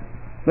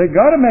 They've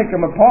got to make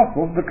them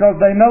apostles because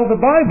they know the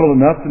Bible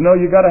enough to know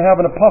you've got to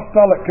have an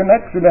apostolic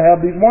connection to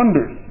have these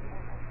wonders.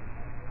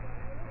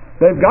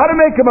 They've got to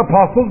make them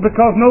apostles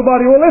because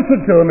nobody will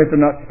listen to them if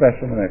they're not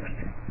special and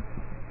extra.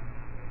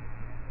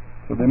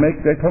 So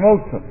they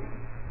promote them.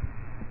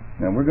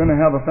 Now we're going to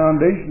have a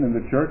foundation in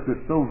the church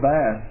that's so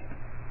vast,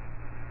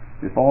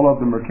 if all of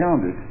them are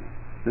counted,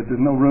 that there's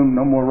no room,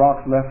 no more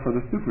rocks left for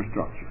the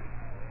superstructure.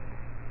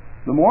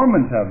 The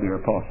Mormons have their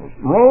apostles.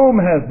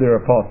 Rome has their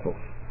apostles.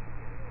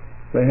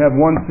 They have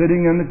one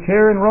sitting in the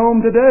chair in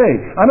Rome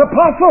today, an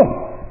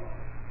apostle,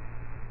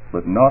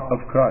 but not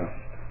of Christ.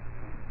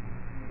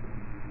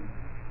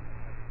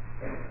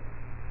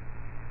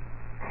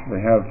 They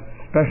have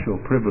special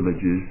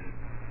privileges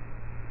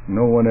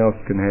no one else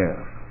can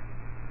have.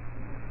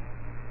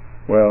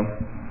 Well,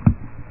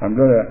 I'm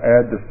going to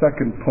add the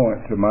second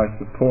point to my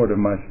support of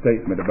my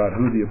statement about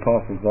who the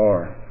apostles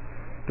are.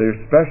 They're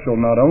special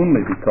not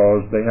only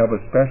because they have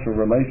a special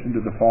relation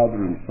to the Father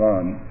and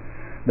Son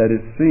that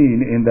is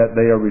seen in that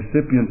they are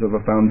recipients of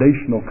a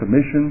foundational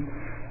commission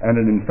and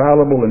an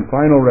infallible and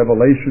final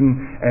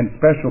revelation and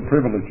special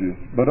privileges,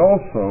 but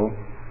also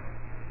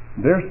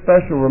their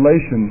special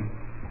relation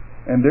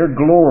and their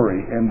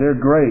glory and their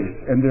grace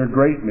and their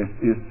greatness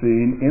is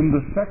seen in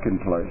the second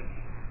place,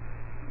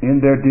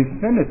 in their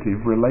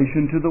definitive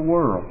relation to the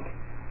world.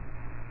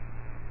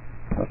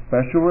 A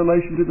special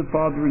relation to the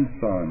Father and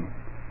Son,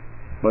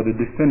 but a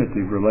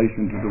definitive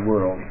relation to the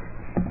world.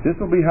 This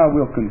will be how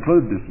we'll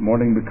conclude this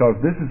morning, because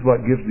this is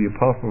what gives the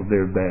apostles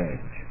their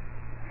badge.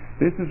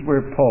 This is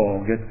where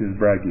Paul gets his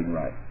bragging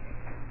rights.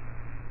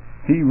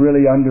 He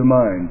really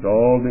undermines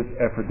all this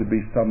effort to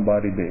be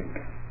somebody big.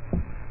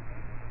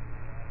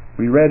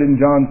 We read in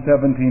John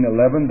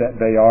 17:11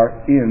 that they are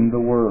in the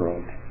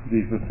world.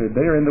 Jesus said,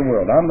 they are in the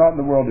world. I'm not in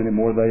the world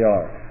anymore, they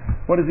are.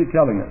 What is he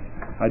telling us?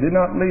 I did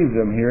not leave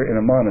them here in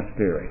a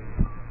monastery.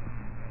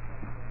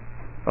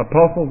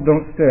 Apostles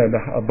don't stand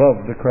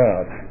above the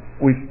crowd.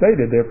 We've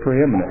stated they're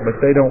preeminent, but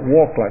they don't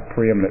walk like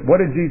preeminent. What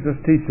did Jesus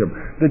teach them?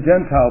 The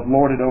Gentiles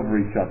lord it over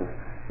each other.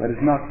 That is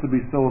not to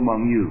be so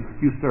among you.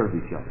 You serve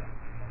each other.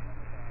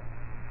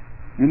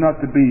 You're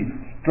not to be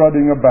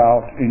strutting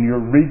about in your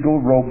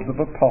regal robes of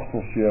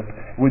apostleship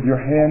with your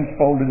hands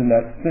folded in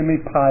that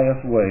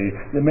semi-pious way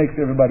that makes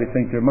everybody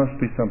think there must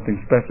be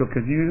something special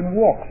because you didn't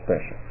walk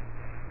special.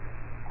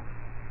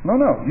 No,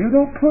 you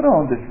don't put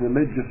on this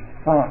religious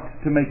front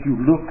to make you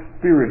look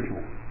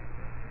spiritual.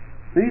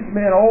 These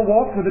men all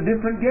walked with a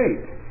different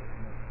gait.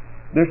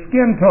 Their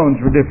skin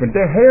tones were different.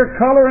 Their hair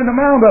color and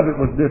amount of it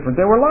was different.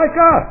 They were like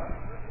us.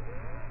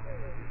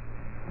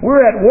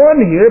 We're at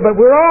one here, but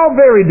we're all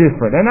very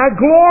different, and I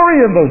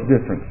glory in those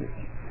differences.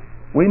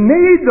 We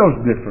need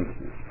those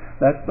differences.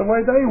 That's the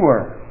way they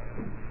were.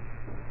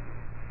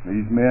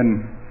 These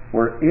men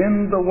were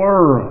in the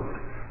world.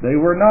 They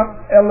were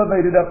not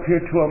elevated up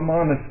here to a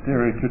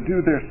monastery to do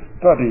their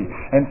study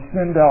and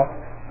send out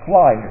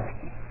flyers.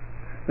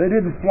 They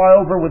didn't fly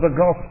over with a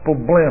gospel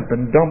blimp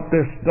and dump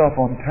their stuff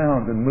on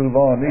towns and move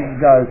on. These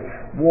guys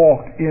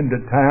walked into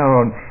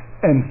town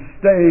and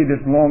stayed as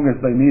long as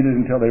they needed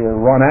until they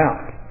were run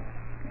out.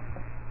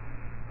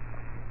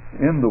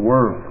 In the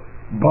world.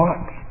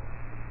 But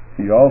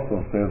he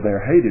also says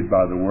they're hated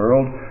by the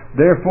world,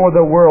 therefore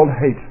the world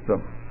hates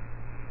them.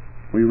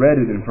 We read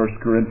it in 1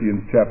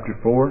 Corinthians chapter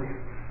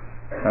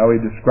 4, how he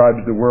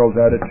describes the world's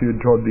attitude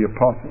toward the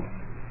apostles.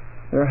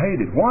 They're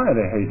hated. Why are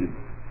they hated?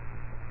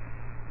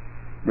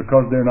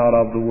 Because they're not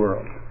of the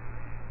world.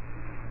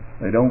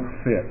 They don't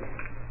fit.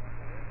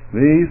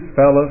 These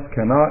fellows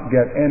cannot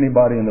get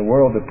anybody in the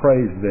world to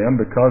praise them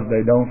because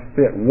they don't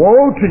fit.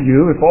 Woe to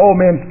you if all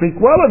men speak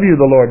well of you,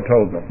 the Lord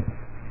told them.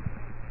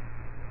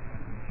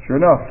 Sure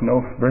enough,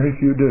 no, very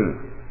few do.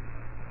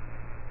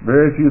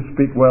 Very few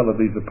speak well of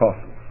these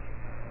apostles.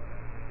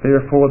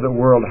 Therefore the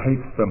world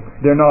hates them.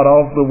 They're not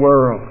of the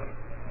world.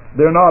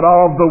 They're not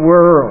of the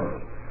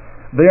world.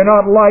 They're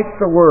not like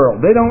the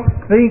world. They don't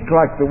think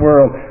like the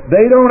world.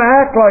 They don't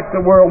act like the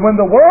world. When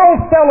the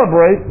world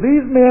celebrates,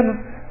 these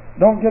men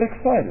don't get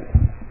excited.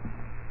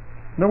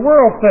 The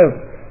world says,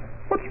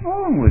 what's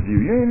wrong with you?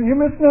 You're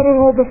missing out on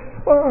all the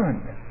fun.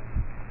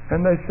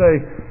 And they say,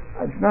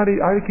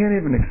 I can't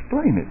even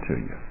explain it to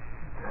you.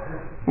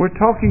 We're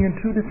talking in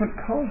two different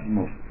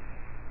cosmos.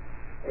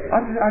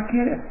 I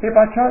can't. If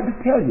I tried to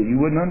tell you, you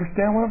wouldn't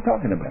understand what I'm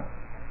talking about.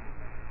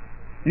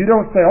 You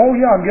don't say, oh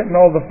yeah, I'm getting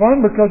all the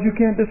fun, because you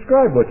can't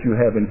describe what you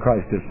have in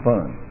Christ as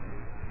fun.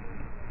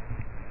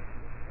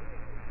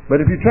 But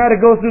if you try to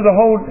go through the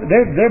whole,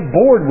 they're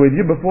bored with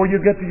you before you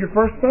get to your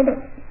first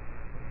sentence.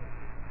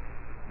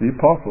 The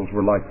apostles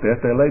were like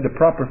that. They laid the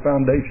proper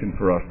foundation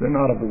for us. They're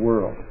not of the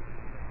world.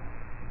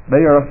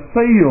 They are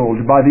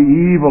assailed by the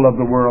evil of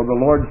the world.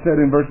 The Lord said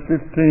in verse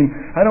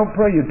 15, I don't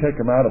pray you take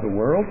them out of the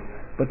world,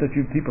 but that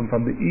you keep them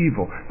from the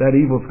evil. That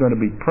evil is going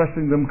to be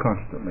pressing them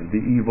constantly.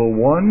 The evil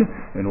one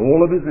and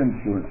all of his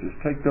influences.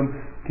 Keep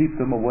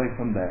them away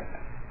from that.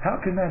 How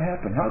can that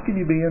happen? How can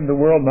you be in the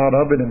world, not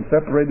of it, and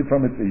separated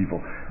from its evil?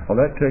 Well,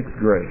 that takes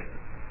grace.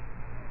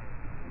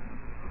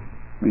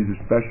 These are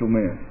special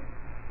men.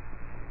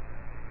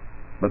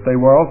 But they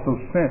were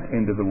also sent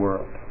into the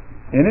world.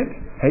 In it,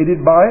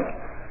 hated by it,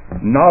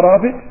 not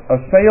of it,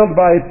 assailed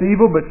by its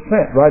evil, but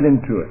sent right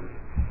into it.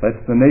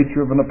 That's the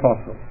nature of an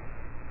apostle.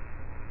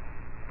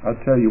 I'll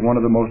tell you, one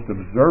of the most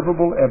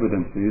observable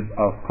evidences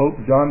of Pope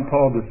John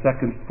Paul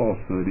II's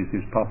falsehood is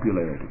his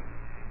popularity.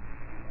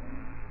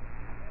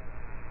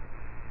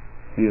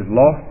 He has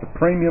lost the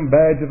premium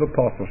badge of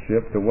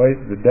apostleship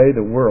the day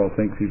the world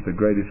thinks he's the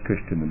greatest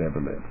Christian that ever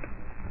lived.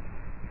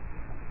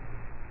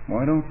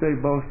 Why don't they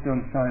boast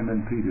on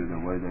Simon Peter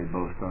the way they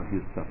boast on his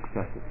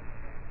successors?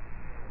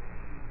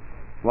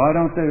 Why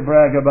don't they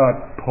brag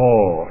about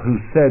Paul, who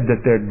said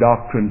that their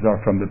doctrines are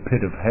from the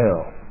pit of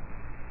hell?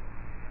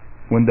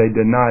 when they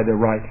deny the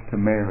right to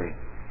marry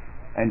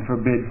and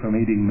forbid from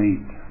eating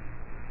meat?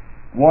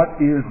 What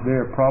is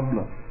their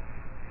problem?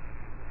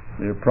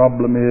 Their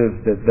problem is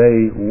that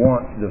they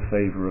want the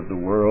favor of the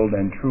world,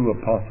 and true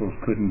apostles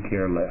couldn't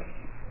care less.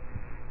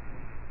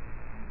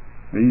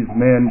 These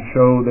men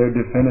show their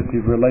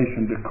definitive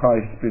relation to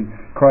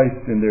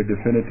Christ in their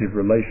definitive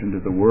relation to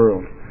the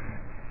world.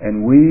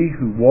 And we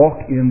who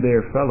walk in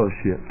their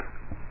fellowship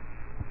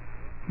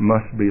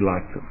must be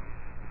like them.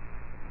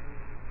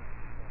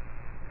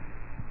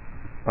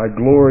 I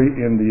glory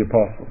in the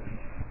apostles.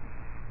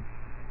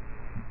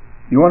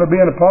 You want to be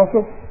an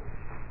apostle?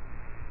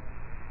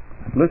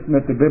 Listen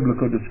at the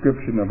biblical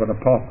description of an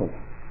apostle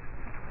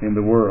in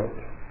the world.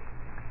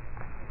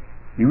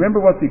 You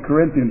remember what the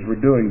Corinthians were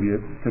doing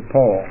to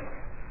Paul.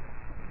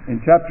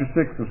 In chapter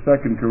 6 of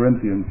 2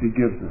 Corinthians, he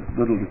gives a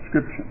little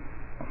description.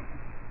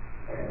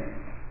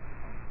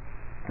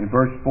 In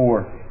verse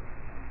 4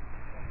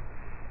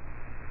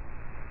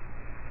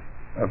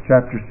 of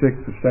chapter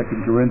 6 of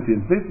 2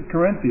 Corinthians, these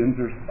Corinthians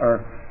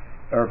are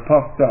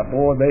puffed up.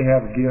 Oh, they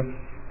have gifts.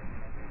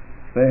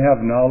 They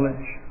have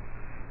knowledge.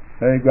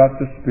 They've got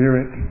the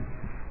Spirit.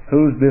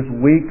 Who's this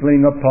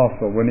weakling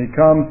apostle? When he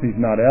comes, he's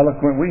not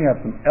eloquent. We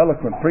have some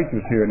eloquent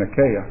preachers here in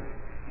Achaia,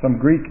 some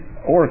Greek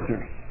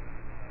orators.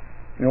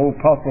 The old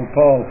apostle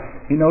Paul,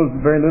 he knows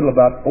very little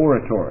about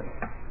oratory.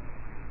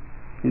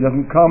 He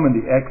doesn't come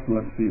in the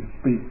excellency of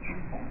speech.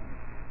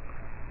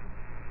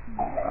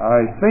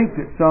 I think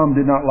that some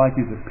did not like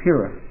his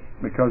appearance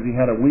because he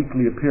had a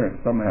weakly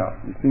appearance somehow.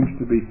 There seems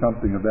to be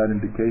something of that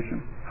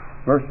indication.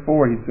 Verse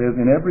 4, he says,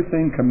 in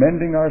everything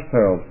commending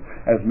ourselves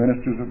as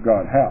ministers of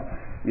God. How?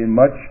 In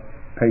much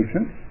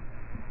patience,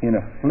 in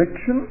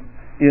affliction,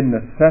 in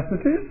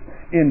necessities,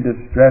 in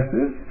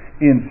distresses,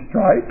 in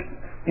stripes,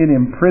 in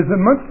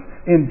imprisonments,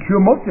 in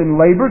tumults, in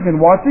labors, in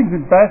watchings,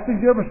 in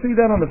fastings. You ever see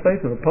that on the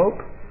face of the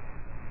Pope?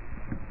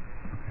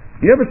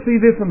 You ever see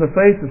this on the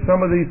face of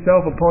some of these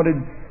self-appointed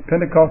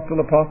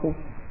Pentecostal apostles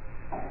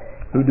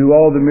who do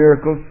all the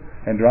miracles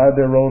and drive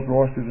their Rolls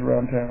Royces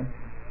around town?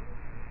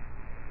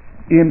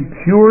 In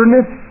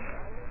pureness,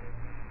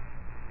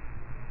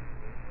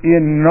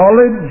 in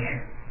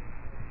knowledge,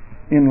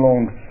 in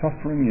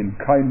long-suffering, in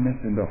kindness,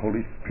 in the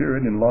Holy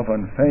Spirit, in love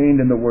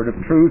unfeigned, in the word of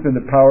truth, in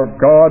the power of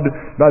God,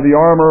 by the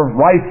armor of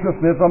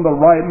righteousness on the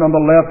right and on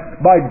the left,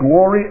 by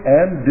glory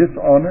and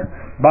dishonor,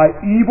 by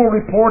evil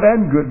report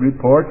and good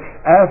report,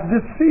 as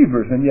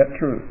deceivers and yet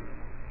true,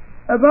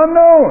 as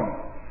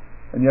unknown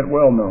and yet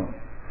well known,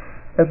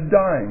 as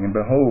dying and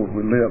behold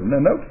we live. Now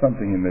note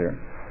something in there.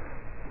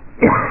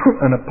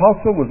 An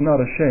apostle was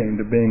not ashamed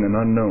of being an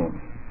unknown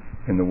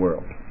in the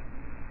world.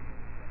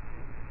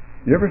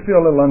 You ever feel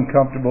a little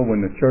uncomfortable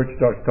when the church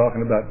starts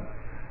talking about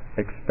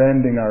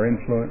expanding our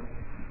influence?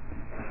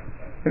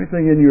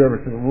 Anything in you ever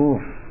say, ooh,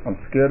 I'm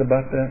scared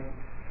about that?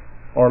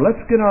 Or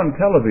let's get on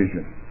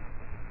television.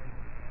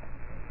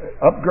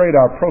 Upgrade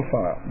our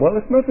profile. Well,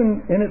 there's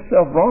nothing in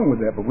itself wrong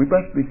with that, but we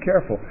must be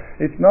careful.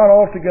 It's not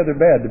altogether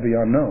bad to be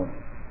unknown.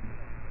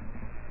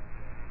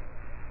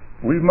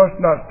 We must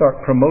not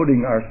start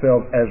promoting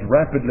ourselves as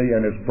rapidly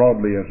and as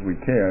broadly as we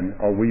can,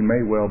 or we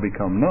may well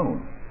become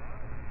known.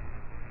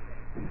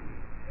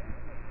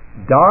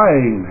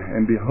 Dying,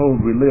 and behold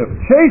we live,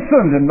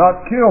 chastened and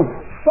not killed,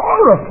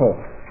 sorrowful,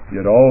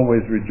 yet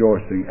always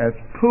rejoicing, as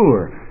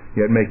poor,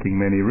 yet making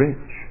many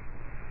rich,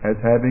 as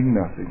having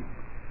nothing,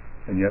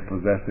 and yet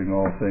possessing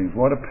all things.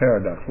 What a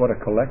paradox, what a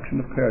collection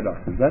of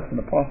paradoxes. That's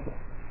an apostle.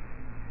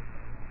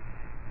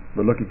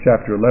 But look at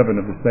chapter 11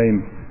 of the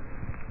same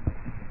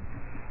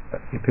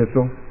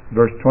epistle,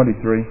 verse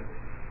 23.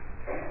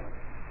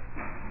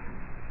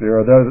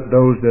 There are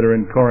those that are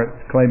in Corinth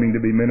claiming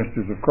to be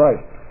ministers of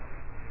Christ.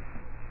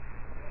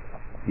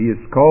 He has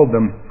called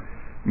them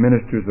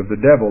ministers of the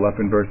devil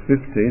up in verse 15,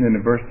 and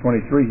in verse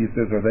 23 he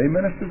says, are they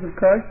ministers of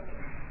Christ?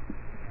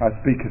 I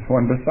speak as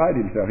one beside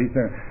himself. He's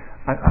saying,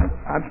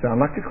 I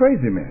sound like a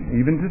crazy man,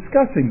 even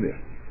discussing this.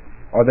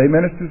 Are they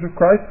ministers of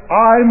Christ?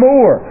 I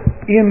more,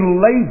 in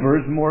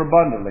labors more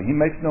abundantly. He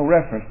makes no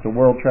reference to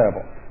world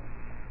travel.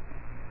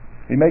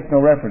 He makes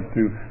no reference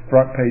to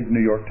front page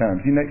New York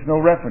Times. He makes no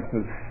reference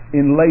to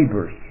in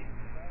labors,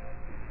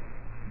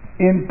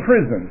 in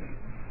prisons,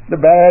 the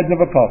badge of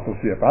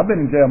apostleship. I've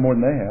been in jail more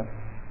than they have.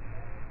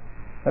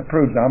 That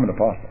proves I'm an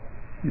apostle.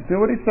 You see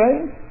what he's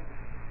saying?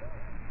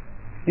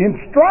 In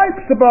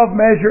stripes above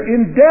measure,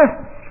 in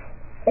death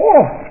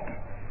oft.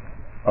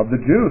 Of the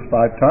Jews,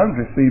 5 times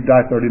received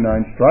I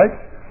 39 stripes.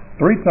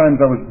 3 times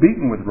I was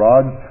beaten with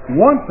rods.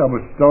 Once I was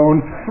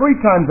stoned. 3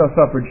 times I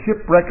suffered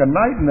shipwreck. A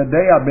night and a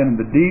day I've been in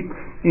the deep.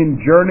 In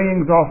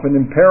journeyings often,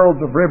 in perils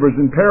of rivers,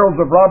 in perils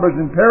of robbers,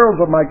 in perils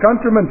of my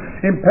countrymen,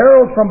 in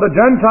perils from the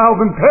Gentiles,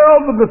 in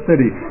perils of the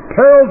city,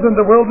 perils in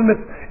the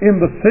wilderness, in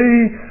the sea,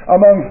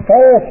 among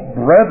false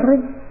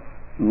brethren,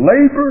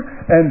 labor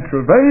and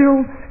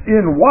travail,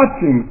 in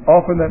watchings,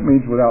 often that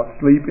means without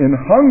sleep, in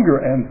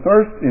hunger and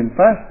thirst, in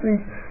fastings,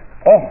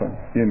 often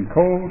in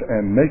cold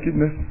and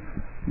nakedness.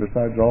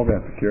 Besides all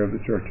that, the care of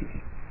the churches.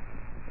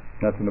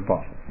 That's an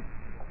apostle.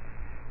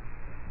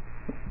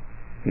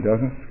 He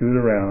doesn't scoot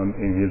around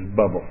in his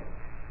bubble.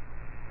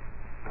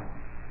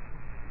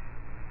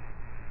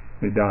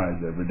 He dies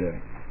every day.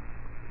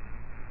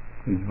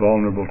 He's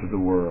vulnerable to the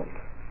world.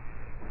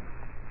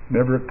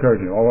 Never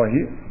occurred to him, oh,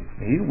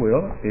 he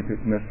will, if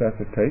it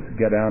necessitates,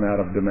 get down out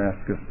of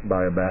Damascus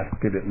by a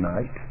basket at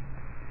night.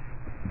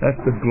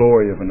 That's the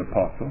glory of an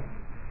apostle.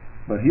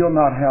 But he'll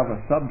not have a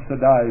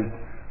subsidized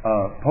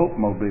Pope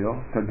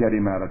mobile to get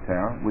him out of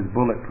town with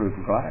bulletproof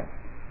glass.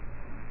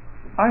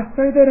 I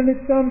say that and it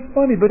sounds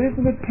funny, but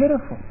isn't it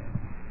pitiful?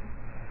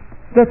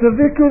 That the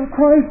vicar of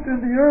Christ in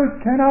the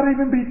earth cannot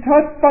even be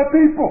touched by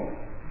people.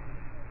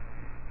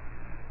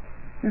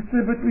 You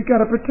say, but we got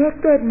to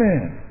protect that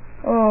man.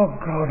 Oh,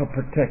 God will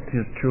protect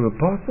His true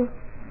apostle.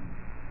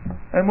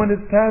 And when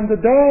it's time to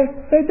die,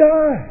 they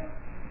die.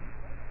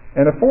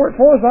 And as far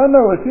as I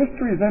know, if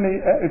history is any,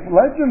 if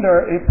legend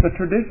or if the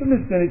tradition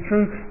is any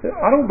true,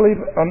 I don't believe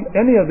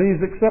any of these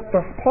except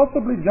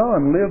possibly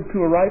John lived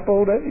to a ripe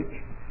old age.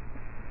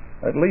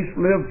 At least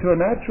lived to a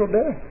natural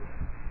death.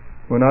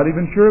 We're not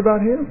even sure about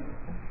him.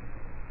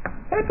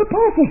 That's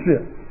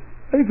apostleship.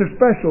 These are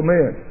special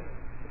men.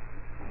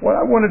 What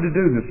I wanted to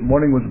do this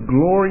morning was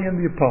glory in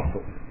the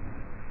apostles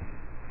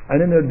and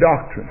in their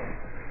doctrine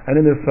and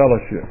in their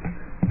fellowship.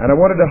 And I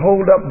wanted to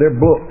hold up their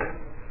book,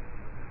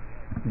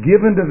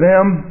 given to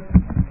them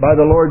by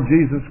the Lord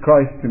Jesus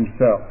Christ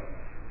Himself,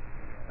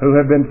 who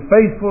have been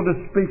faithful to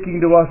speaking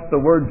to us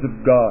the words of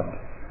God,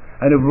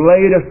 and have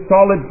laid a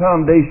solid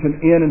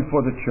foundation in and for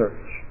the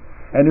church,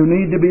 and who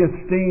need to be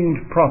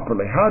esteemed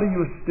properly. How do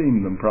you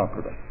esteem them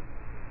properly?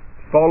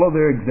 Follow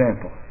their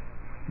example,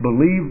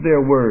 believe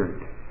their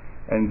word,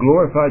 and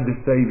glorify the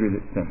Savior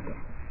that sent them.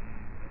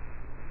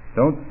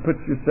 Don't put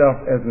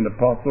yourself as an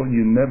apostle.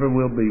 You never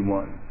will be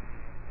one.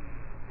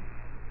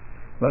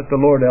 Let the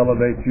Lord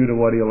elevate you to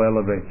what He'll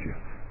elevate you.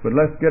 But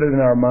let's get it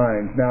in our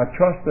minds. Now, I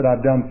trust that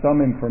I've done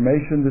some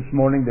information this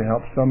morning to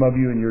help some of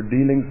you in your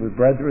dealings with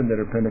brethren that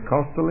are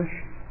Pentecostalish,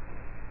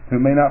 who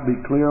may not be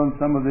clear on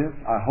some of this.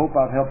 I hope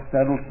I've helped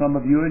settle some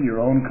of you in your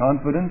own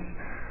confidence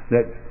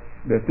that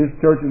this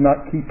church is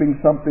not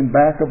keeping something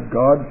back of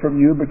God from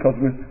you because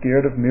we're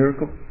scared of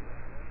miracles.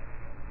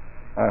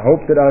 I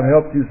hope that I've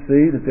helped you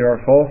see that there are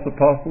false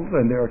apostles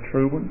and there are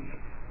true ones.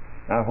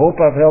 I hope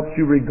I've helped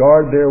you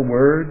regard their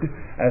word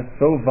as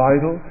so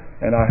vital.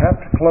 And I have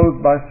to close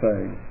by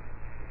saying,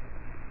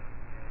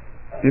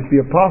 if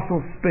the apostles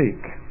speak,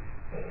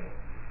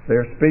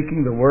 they're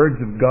speaking the words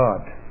of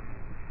God.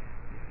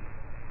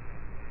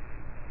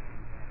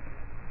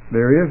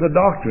 There is a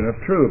doctrine of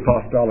true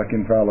apostolic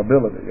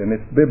infallibility, and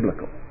it's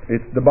biblical.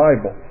 It's the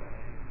Bible.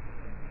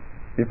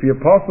 If the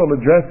apostle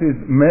addresses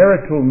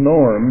marital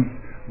norms,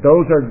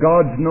 those are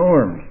God's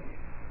norms.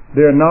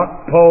 They're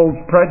not Paul's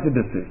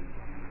prejudices.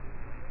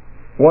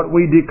 What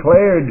we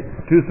declared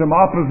to some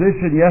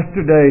opposition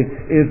yesterday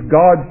is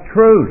God's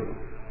truth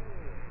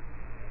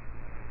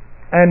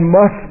and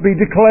must be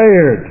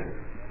declared.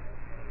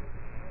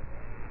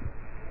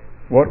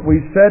 What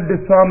we said to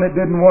some that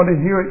didn't want to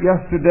hear it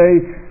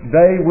yesterday,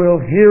 they will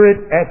hear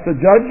it at the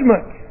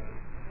judgment.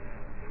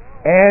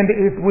 And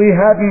if we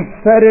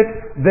hadn't said it,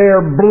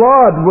 their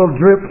blood will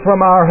drip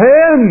from our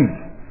hands.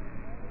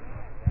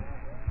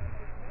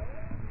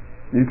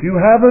 If you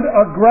haven't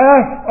a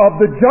grasp of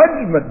the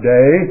judgment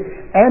day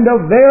and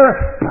of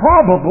their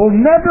probable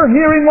never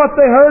hearing what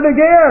they heard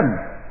again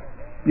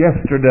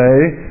yesterday,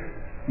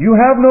 you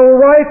have no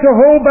right to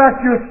hold back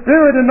your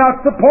spirit and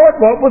not support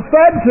what was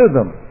said to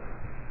them.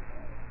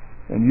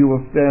 And you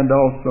will stand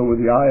also with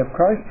the eye of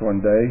Christ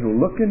one day, who'll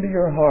look into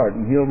your heart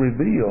and He'll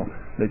reveal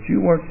that you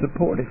weren't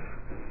supportive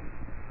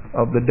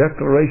of the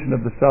declaration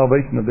of the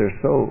salvation of their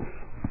souls.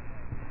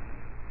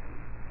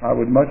 I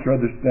would much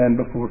rather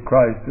stand before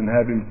Christ and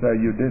have Him say,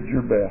 you did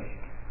your best.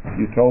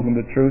 You told them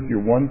the truth.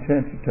 You're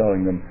 1/10 of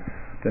telling them.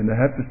 Than to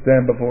have to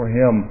stand before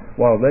Him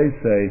while they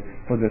say,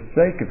 for the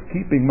sake of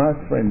keeping my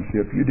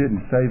friendship, you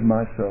didn't save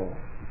my soul.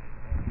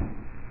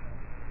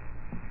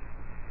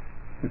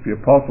 If the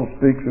apostle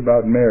speaks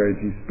about marriage,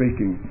 he's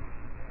speaking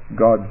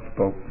God's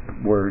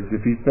words.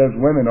 If he says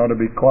women ought to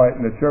be quiet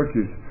in the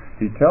churches,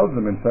 he tells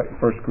them in 1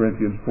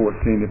 Corinthians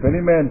 14, if any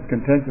man is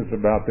contentious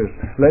about this,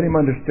 let him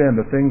understand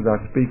the things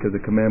I speak are the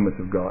commandments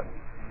of God.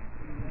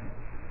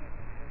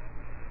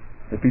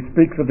 If he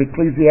speaks of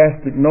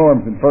ecclesiastic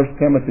norms in 1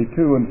 Timothy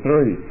 2 and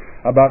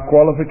 3, about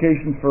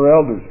qualifications for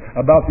elders,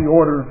 about the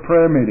order of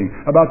prayer meeting,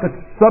 about the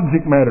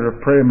subject matter of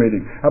prayer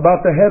meeting,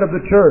 about the head of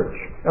the church,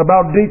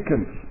 about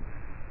deacons,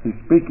 he's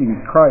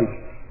speaking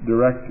Christ's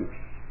directives.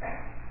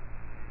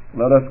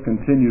 Let us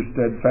continue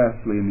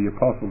steadfastly in the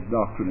apostles'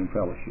 doctrine and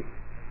fellowship.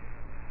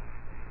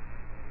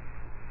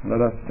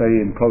 Let us stay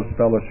in close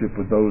fellowship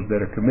with those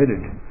that are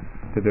committed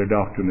to their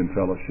doctrine and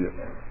fellowship.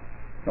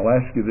 I'll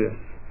ask you this.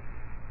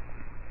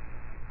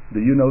 Do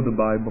you know the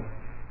Bible?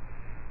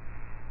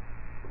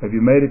 Have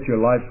you made it your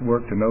life's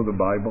work to know the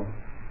Bible?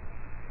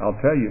 I'll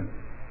tell you,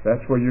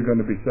 that's where you're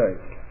going to be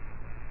saved.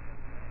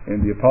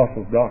 In the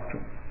apostles'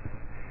 doctrine.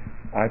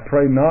 I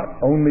pray not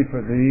only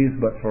for these,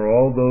 but for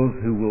all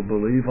those who will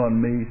believe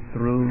on me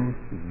through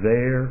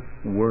their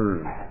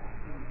word.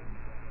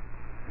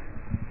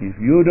 If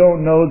you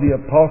don't know the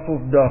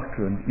apostles'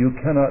 doctrine, you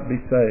cannot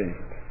be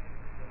saved.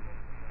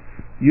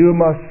 You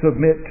must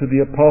submit to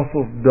the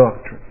apostles'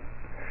 doctrine.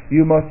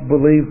 You must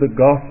believe the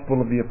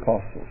gospel of the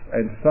apostles.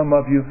 And some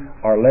of you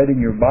are letting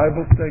your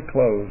Bible stay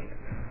closed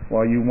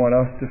while you want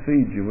us to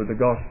feed you with the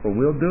gospel.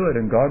 We'll do it,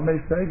 and God may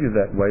save you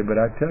that way, but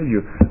I tell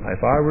you,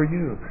 if I were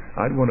you,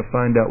 I'd want to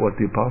find out what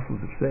the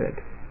apostles have said.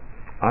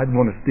 I'd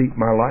want to steep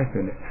my life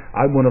in it.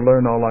 I'd want to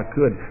learn all I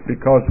could,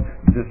 because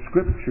the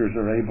Scriptures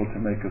are able to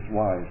make us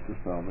wise to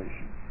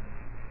salvation.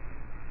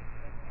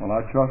 Well,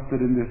 I trust that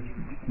in this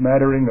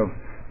smattering of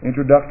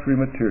introductory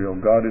material,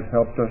 God has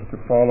helped us to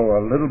follow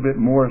a little bit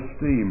more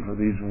esteem for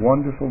these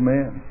wonderful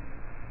men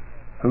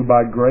who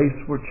by grace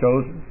were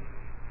chosen,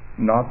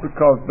 not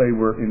because they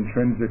were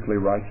intrinsically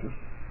righteous,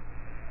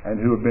 and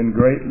who have been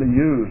greatly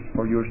used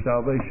for your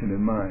salvation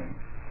and mine.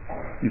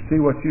 You see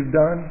what you've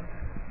done?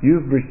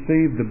 You've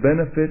received the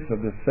benefits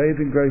of the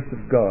saving grace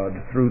of God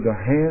through the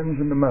hands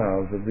and the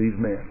mouths of these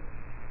men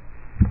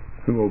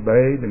who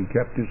obeyed and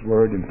kept His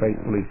word and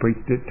faithfully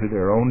preached it to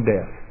their own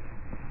death.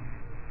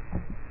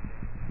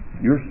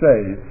 You're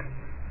saved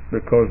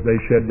because they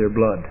shed their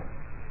blood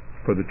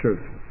for the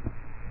truth.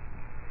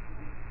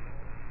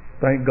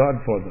 Thank God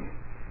for them.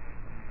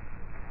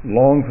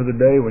 Long for the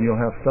day when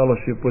you'll have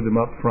fellowship with them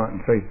up front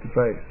and face to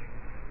face.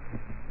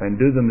 And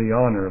do them the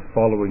honor of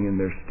following in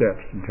their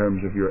steps in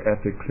terms of your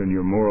ethics and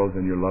your morals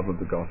and your love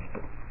of the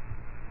gospel.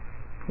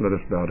 Let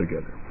us bow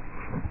together.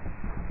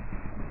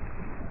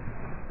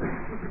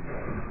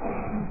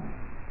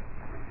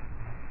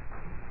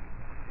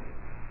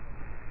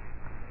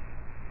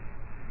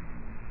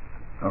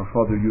 Our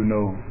Father, you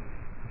know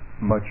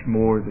much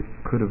more that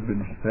could have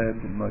been said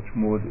and much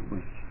more that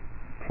was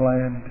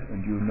planned,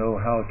 and you know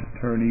how to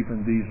turn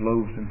even these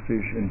loaves and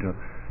fish into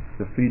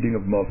the feeding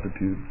of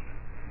multitudes.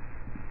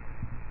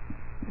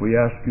 We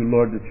ask you,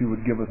 Lord, that you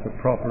would give us a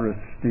proper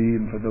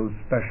esteem for those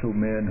special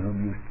men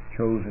whom you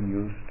chose and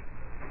used,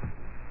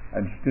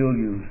 and still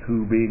use,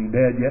 who being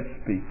dead yet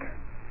speak.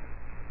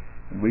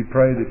 And we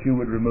pray that you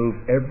would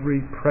remove every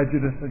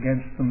prejudice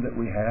against them that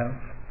we have,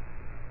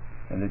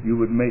 and that you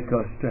would make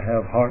us to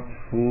have hearts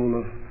full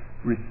of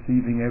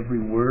receiving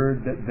every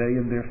word that they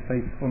in their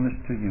faithfulness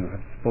to you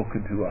have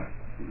spoken to us.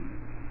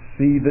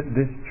 See that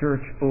this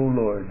church, O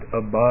Lord,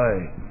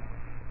 abide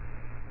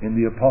in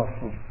the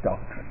apostles'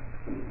 doctrine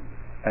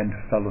and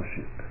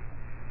fellowship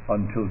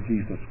until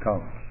Jesus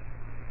comes.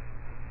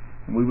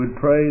 And we would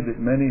pray that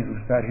many who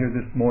sat here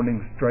this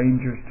morning,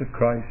 strangers to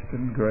Christ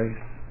and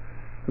grace,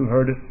 who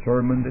heard a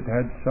sermon that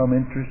had some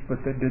interest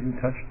but that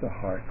didn't touch the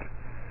heart,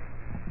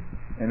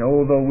 and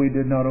although we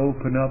did not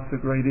open up the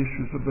great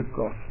issues of the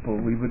gospel,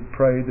 we would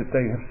pray that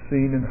they have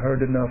seen and heard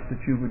enough that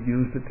you would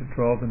use it to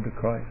draw them to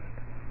Christ,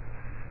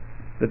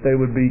 that they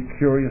would be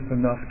curious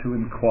enough to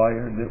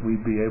inquire, that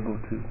we'd be able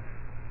to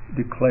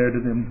declare to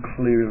them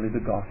clearly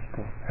the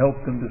gospel. Help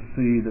them to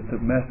see that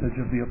the message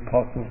of the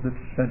apostles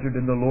that's centered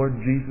in the Lord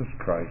Jesus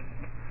Christ,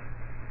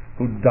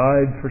 who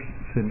died for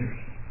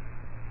sinners,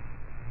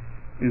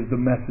 is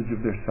the message of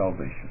their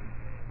salvation.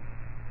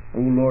 O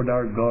Lord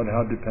our God,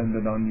 how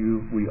dependent on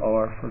you we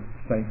are for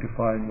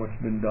sanctifying what's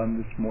been done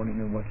this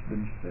morning and what's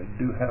been said.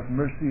 Do have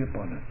mercy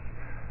upon us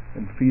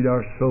and feed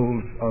our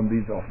souls on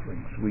these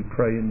offerings. We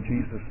pray in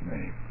Jesus'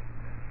 name.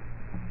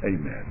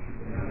 Amen.